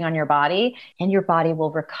you're putting on your body, and your body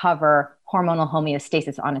will recover hormonal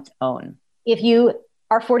homeostasis on its own. If you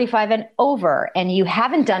are 45 and over and you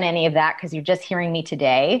haven't done any of that because you're just hearing me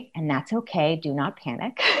today, and that's okay, do not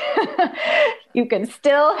panic. You can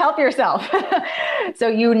still help yourself. So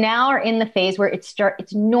you now are in the phase where it's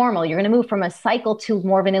normal. You're going to move from a cycle to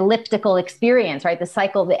more of an elliptical experience, right? The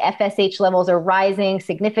cycle, the FSH levels are rising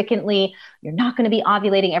significantly. You're not going to be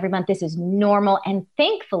ovulating every month. This is normal. And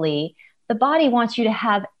thankfully, the body wants you to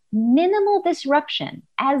have minimal disruption,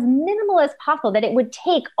 as minimal as possible, that it would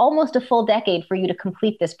take almost a full decade for you to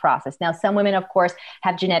complete this process. Now, some women, of course,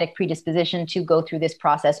 have genetic predisposition to go through this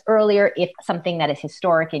process earlier. If something that is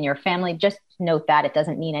historic in your family, just note that. It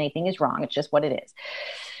doesn't mean anything is wrong. It's just what it is.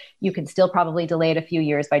 You can still probably delay it a few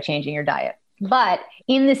years by changing your diet. But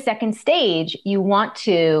in the second stage, you want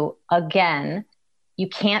to, again, you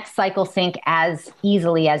can't cycle sync as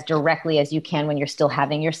easily, as directly as you can when you're still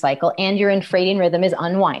having your cycle, and your infradian rhythm is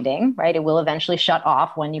unwinding, right? It will eventually shut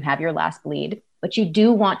off when you have your last bleed. But you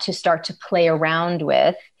do want to start to play around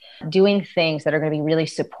with doing things that are going to be really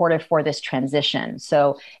supportive for this transition.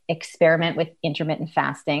 So experiment with intermittent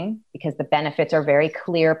fasting, because the benefits are very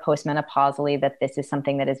clear postmenopausally that this is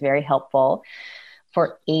something that is very helpful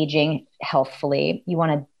for aging healthfully. You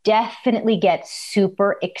want to definitely get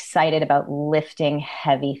super excited about lifting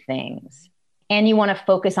heavy things. And you want to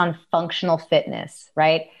focus on functional fitness,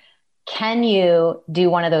 right? Can you do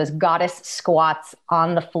one of those goddess squats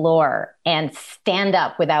on the floor and stand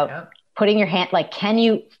up without putting your hand, like, can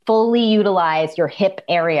you fully utilize your hip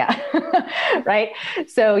area, right?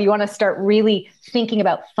 So you want to start really thinking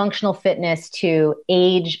about functional fitness to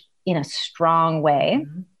age in a strong way.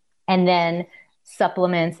 Mm-hmm. And then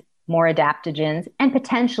supplements, more adaptogens, and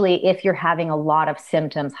potentially, if you're having a lot of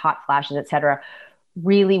symptoms, hot flashes, et cetera,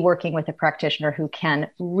 really working with a practitioner who can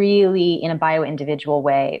really, in a bio-individual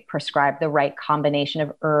way, prescribe the right combination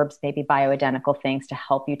of herbs, maybe bioidentical things to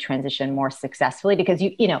help you transition more successfully. Because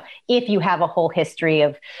you know, if you have a whole history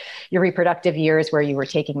of your reproductive years where you were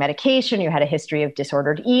taking medication, you had a history of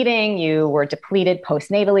disordered eating, you were depleted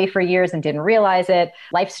postnatally for years and didn't realize it,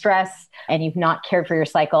 life stress, and you've not cared for your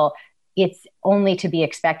cycle, it's only to be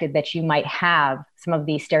expected that you might have some of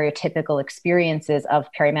these stereotypical experiences of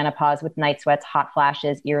perimenopause with night sweats, hot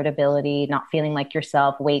flashes, irritability, not feeling like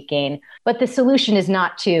yourself, weight gain. But the solution is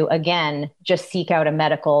not to, again, just seek out a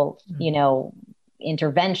medical,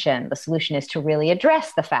 intervention. The solution is to really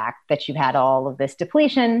address the fact that you've had all of this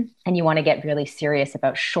depletion, and you want to get really serious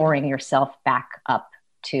about shoring yourself back up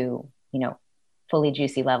to, fully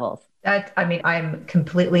juicy levels. I'm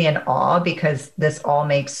completely in awe, because this all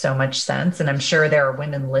makes so much sense. And I'm sure there are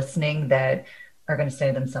women listening that are going to say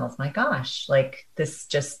to themselves, my gosh, like, this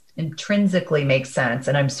just intrinsically makes sense.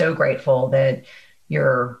 And I'm so grateful that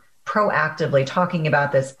you're proactively talking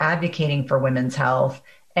about this, advocating for women's health,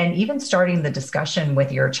 and even starting the discussion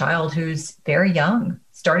with your child who's very young,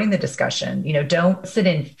 starting the discussion. Don't sit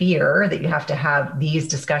in fear that you have to have these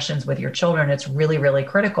discussions with your children. It's really, really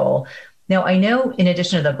critical. Now, I know in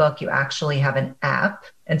addition to the book, you actually have an app.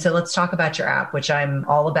 And so let's talk about your app, which I'm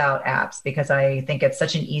all about apps, because I think it's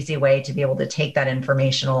such an easy way to be able to take that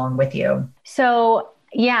information along with you. So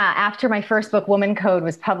yeah, after my first book, Woman Code,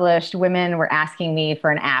 was published, women were asking me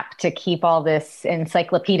for an app to keep all this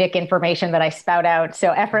encyclopedic information that I spout out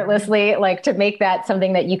so effortlessly, like to make that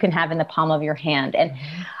something that you can have in the palm of your hand. And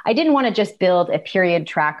I didn't want to just build a period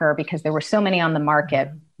tracker because there were so many on the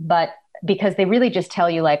market, but because they really just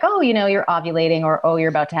tell you like, oh, you're ovulating, or, oh, you're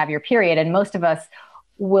about to have your period. And most of us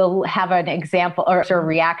will have an example or sort of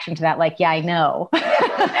reaction to that. Like, yeah, I know,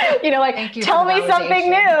 like, tell me something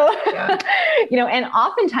new, and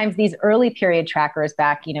oftentimes these early period trackers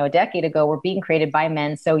back, a decade ago were being created by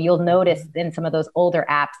men. So you'll notice in some of those older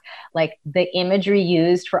apps, like the imagery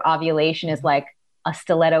used for ovulation is like a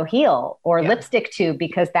stiletto heel or lipstick tube,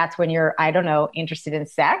 because that's when you're, interested in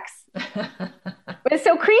sex. But it's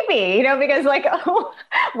so creepy, because like, oh,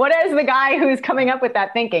 what is the guy who's coming up with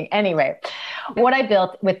that thinking? Anyway, what I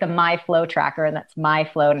built with the MyFlow tracker, and that's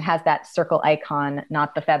MyFlow, and it has that circle icon,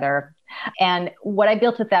 not the feather. And what I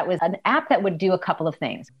built with that was an app that would do a couple of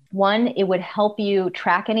things. One, it would help you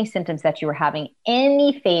track any symptoms that you were having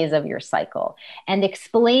any phase of your cycle and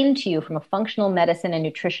explain to you from a functional medicine and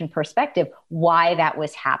nutrition perspective why that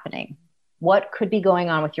was happening. what could be going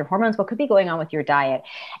on with your hormones, what could be going on with your diet.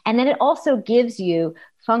 And then it also gives you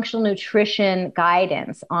functional nutrition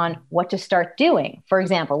guidance on what to start doing. For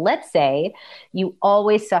example, let's say you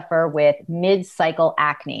always suffer with mid-cycle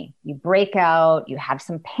acne. You break out, you have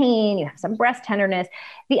some pain, you have some breast tenderness.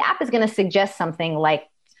 The app is going to suggest something like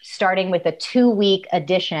starting with a 2-week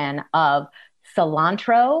addition of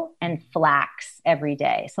cilantro and flax every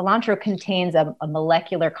day. Cilantro contains a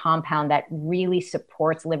molecular compound that really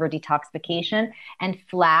supports liver detoxification, and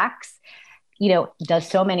flax, does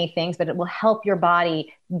so many things, but it will help your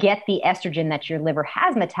body get the estrogen that your liver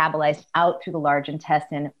has metabolized out through the large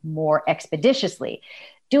intestine more expeditiously.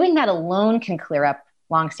 Doing that alone can clear up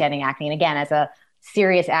longstanding acne. And again, as a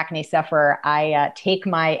serious acne sufferer, I take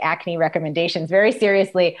my acne recommendations very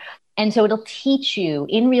seriously. And so it'll teach you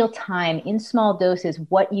in real time, in small doses,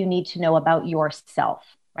 what you need to know about yourself,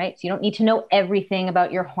 right? So you don't need to know everything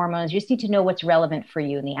about your hormones. You just need to know what's relevant for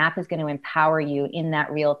you. And the app is going to empower you in that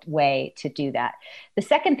real way to do that. The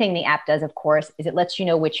second thing the app does, of course, is it lets you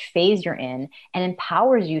know which phase you're in and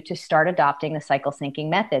empowers you to start adopting the cycle syncing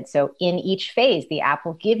method. So in each phase, the app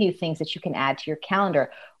will give you things that you can add to your calendar,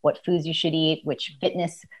 what foods you should eat, which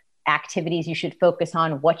fitness activities you should focus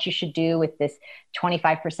on, what you should do with this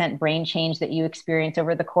 25% brain change that you experience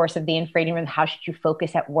over the course of the infradian rhythm. How should you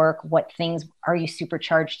focus at work? What things are you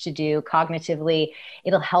supercharged to do cognitively?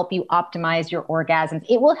 It'll help you optimize your orgasms.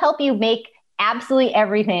 It will help you make absolutely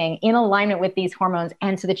everything in alignment with these hormones,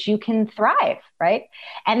 and so that you can thrive, right?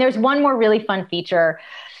 And there's one more really fun feature,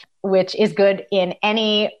 which is good in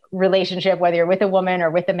any relationship, whether you're with a woman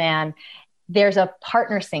or with a man. There's a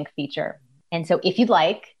partner sync feature. And so if you'd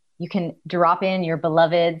like, you can drop in your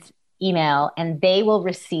beloved's email and they will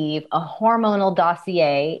receive a hormonal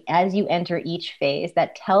dossier as you enter each phase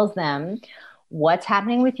that tells them what's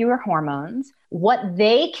happening with your hormones, what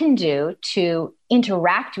they can do to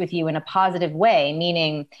interact with you in a positive way.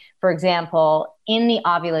 Meaning, for example, in the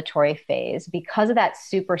ovulatory phase, because of that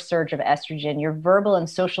super surge of estrogen, your verbal and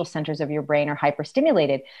social centers of your brain are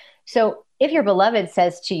hyperstimulated. So if your beloved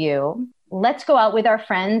says to you, let's go out with our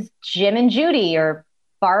friends, Jim and Judy, or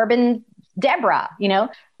Barb and Deborah,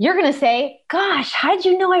 you're going to say, gosh, how did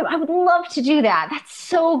you know? I would love to do that. That's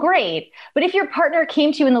so great. But if your partner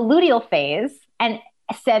came to you in the luteal phase and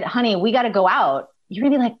said, honey, we got to go out, you're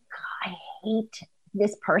going to be like, I hate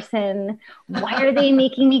this person. Why are they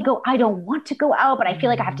making me go? I don't want to go out, but I feel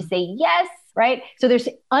like I have to say yes, right? So there's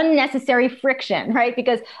unnecessary friction, right?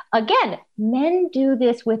 Because again, men do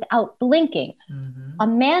this without blinking. Mm-hmm. A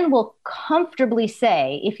man will comfortably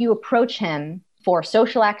say, if you approach him for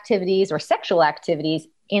social activities or sexual activities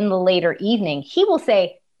in the later evening, he will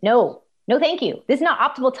say, no, thank you. This is not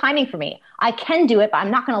optimal timing for me. I can do it, but I'm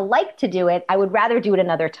not going to like to do it. I would rather do it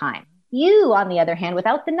another time. You, on the other hand,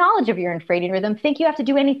 without the knowledge of your infradian rhythm, think you have to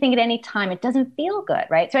do anything at any time. It doesn't feel good,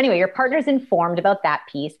 right? So anyway, your partner's informed about that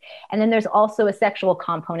piece. And then there's also a sexual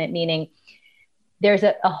component, meaning there's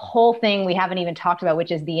a whole thing we haven't even talked about,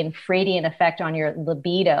 which is the infradian effect on your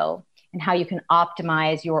libido and how you can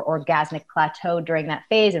optimize your orgasmic plateau during that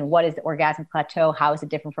phase. And what is the orgasmic plateau? How is it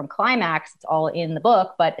different from climax? It's all in the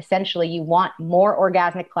book, but essentially you want more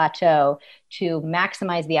orgasmic plateau to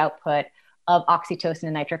maximize the output of oxytocin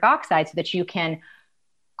and nitric oxide so that you can,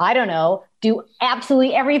 do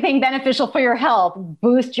absolutely everything beneficial for your health,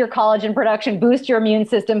 boost your collagen production, boost your immune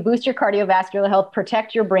system, boost your cardiovascular health,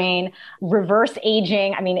 protect your brain, reverse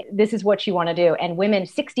aging. I mean, this is what you want to do. And women,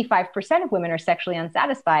 65% of women are sexually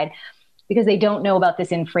unsatisfied because they don't know about this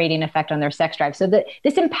infradian effect on their sex drive. So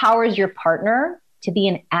this empowers your partner to be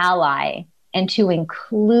an ally and to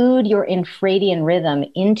include your infradian rhythm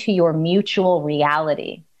into your mutual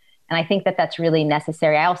reality. And I think that that's really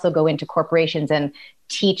necessary. I also go into corporations and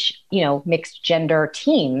teach, mixed gender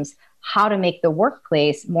teams how to make the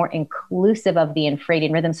workplace more inclusive of the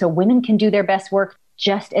infradian rhythm so women can do their best work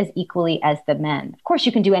just as equally as the men. Of course,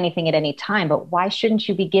 you can do anything at any time, but why shouldn't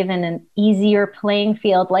you be given an easier playing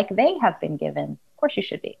field like they have been given? Of course you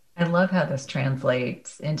should be. I love how this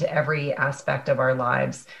translates into every aspect of our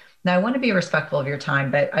lives. Now, I want to be respectful of your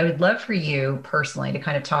time, but I would love for you personally to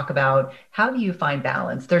kind of talk about how do you find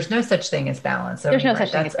balance? There's no such thing as balance. There's no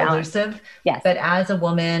such thing as balance. That's elusive. Yes. But as a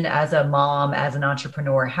woman, as a mom, as an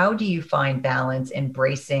entrepreneur, how do you find balance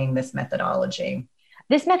embracing this methodology?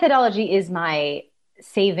 This methodology is my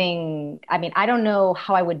saving. I mean, I don't know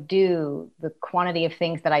how I would do the quantity of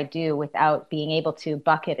things that I do without being able to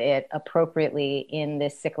bucket it appropriately in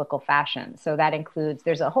this cyclical fashion. So that includes,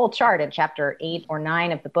 there's a whole chart in chapter 8 or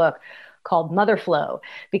 9 of the book called Mother Flow,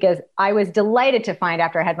 because I was delighted to find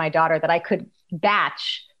after I had my daughter that I could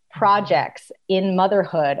batch projects in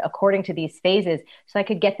motherhood according to these phases so I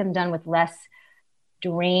could get them done with less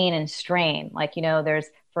drain and strain. Like, there's,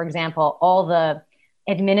 for example, all the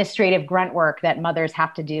administrative grunt work that mothers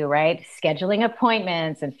have to do, right? Scheduling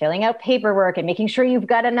appointments and filling out paperwork and making sure you've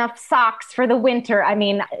got enough socks for the winter. I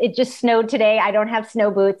mean, it just snowed today. I don't have snow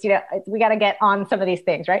boots. We got to get on some of these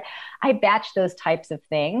things, right? I batch those types of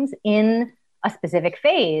things in a specific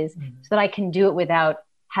phase so that I can do it without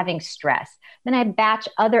having stress. Then I batch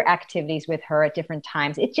other activities with her at different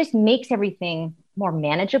times. It just makes everything more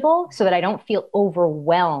manageable so that I don't feel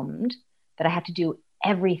overwhelmed that I have to do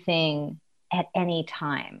everything at any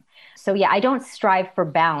time. So yeah, I don't strive for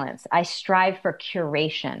balance. I strive for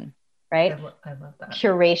curation, right? I love that.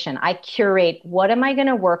 Curation. I curate, what am I going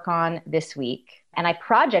to work on this week? And I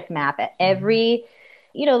project map at every,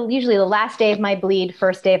 usually the last day of my bleed,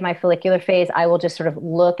 first day of my follicular phase, I will just sort of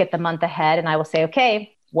look at the month ahead and I will say,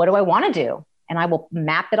 okay, what do I want to do? And I will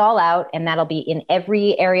map it all out. And that'll be in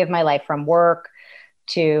every area of my life, from work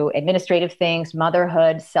to administrative things,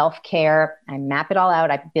 motherhood, self-care. I map it all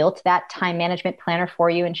out. I built that time management planner for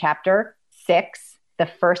you in chapter 6, the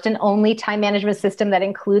first and only time management system that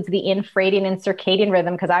includes the infradian and circadian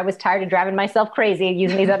rhythm, because I was tired of driving myself crazy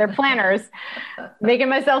using these other planners, making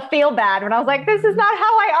myself feel bad when I was like, this is not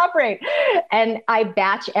how I operate. And I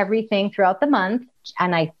batch everything throughout the month,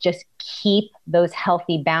 and I just keep those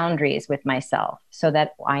healthy boundaries with myself so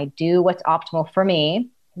that I do what's optimal for me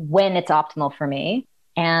when it's optimal for me.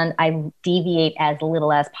 And I deviate as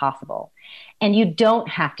little as possible. And you don't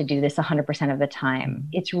have to do this 100% of the time.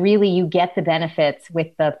 It's really, you get the benefits with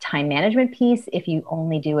the time management piece if you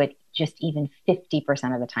only do it just even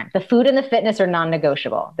 50% of the time. The food and the fitness are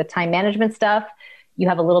non-negotiable. The time management stuff, you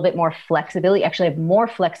have a little bit more flexibility, actually have more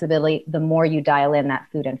flexibility the more you dial in that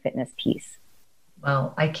food and fitness piece.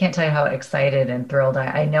 Well, I can't tell you how excited and thrilled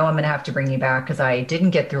I know I'm going to have to bring you back because I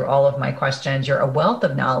didn't get through all of my questions. You're a wealth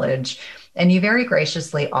of knowledge, and you very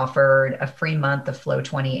graciously offered a free month of Flow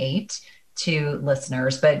 28 to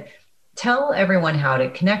listeners. But tell everyone how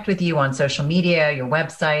to connect with you on social media, your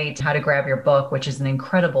website, how to grab your book, which is an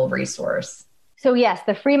incredible resource. So yes,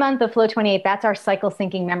 the free month of Flow 28, that's our cycle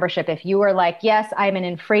syncing membership. If you are like, yes, I'm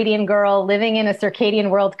an infradian girl living in a circadian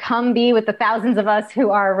world, come be with the thousands of us who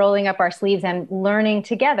are rolling up our sleeves and learning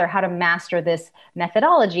together how to master this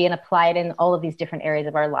methodology and apply it in all of these different areas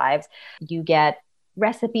of our lives. You get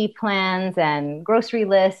recipe plans and grocery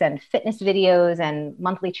lists and fitness videos and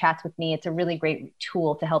monthly chats with me. It's a really great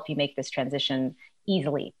tool to help you make this transition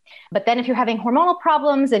easily. But then if you're having hormonal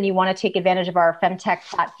problems and you want to take advantage of our FemTech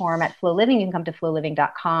platform at Flow Living, you can come to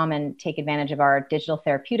flowliving.com and take advantage of our digital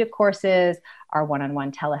therapeutic courses, our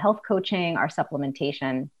one-on-one telehealth coaching, our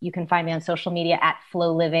supplementation. You can find me on social media at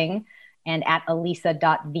Flow Living and at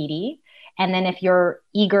Alisa.Vitti. And then if you're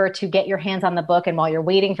eager to get your hands on the book, and while you're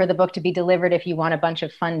waiting for the book to be delivered, if you want a bunch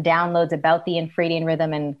of fun downloads about the infradian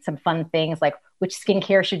rhythm and some fun things like which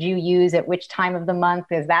skincare should you use at which time of the month,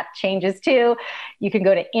 as that changes too, you can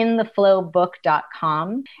go to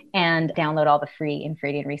intheflowbook.com and download all the free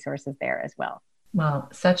infradian resources there as well. Well,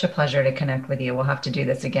 such a pleasure to connect with you. We'll have to do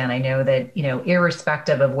this again. I know that,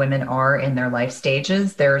 irrespective of women are in their life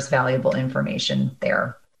stages, there's valuable information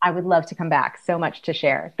there. I would love to come back. So much to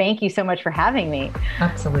share. Thank you so much for having me.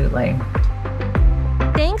 Absolutely.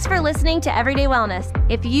 Thanks for listening to Everyday Wellness.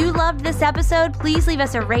 If you loved this episode, please leave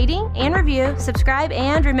us a rating and review, subscribe,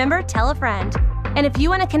 and remember, tell a friend. And if you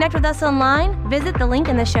want to connect with us online, visit the link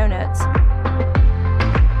in the show notes.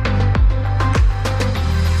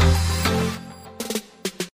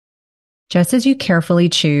 Just as you carefully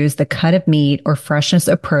choose the cut of meat or freshness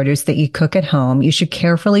of produce that you cook at home, you should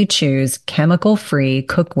carefully choose chemical-free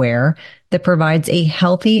cookware that provides a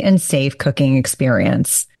healthy and safe cooking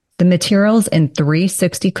experience. The materials in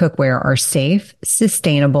 360 cookware are safe,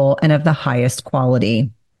 sustainable, and of the highest quality.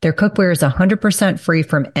 Their cookware is 100% free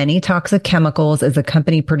from any toxic chemicals, as the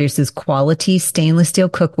company produces quality stainless steel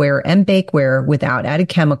cookware and bakeware without added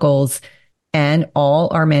chemicals, and all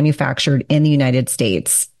are manufactured in the United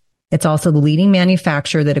States. It's also the leading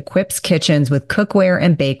manufacturer that equips kitchens with cookware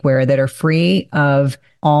and bakeware that are free of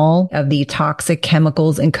all of the toxic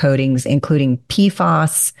chemicals and coatings, including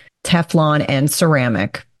PFAS, Teflon, and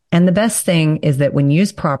ceramic. And the best thing is that when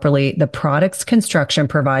used properly, the product's construction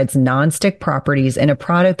provides nonstick properties in a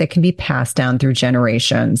product that can be passed down through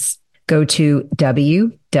generations. Go to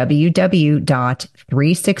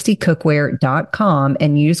www.360cookware.com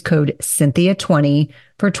and use code Cynthia20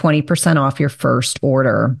 for 20% off your first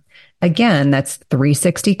order. Again, that's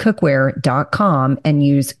 360cookware.com and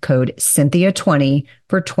use code Cynthia20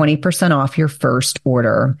 for 20% off your first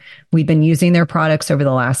order. We've been using their products over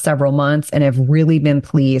the last several months and have really been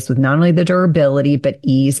pleased with not only the durability, but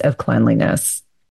ease of cleanliness.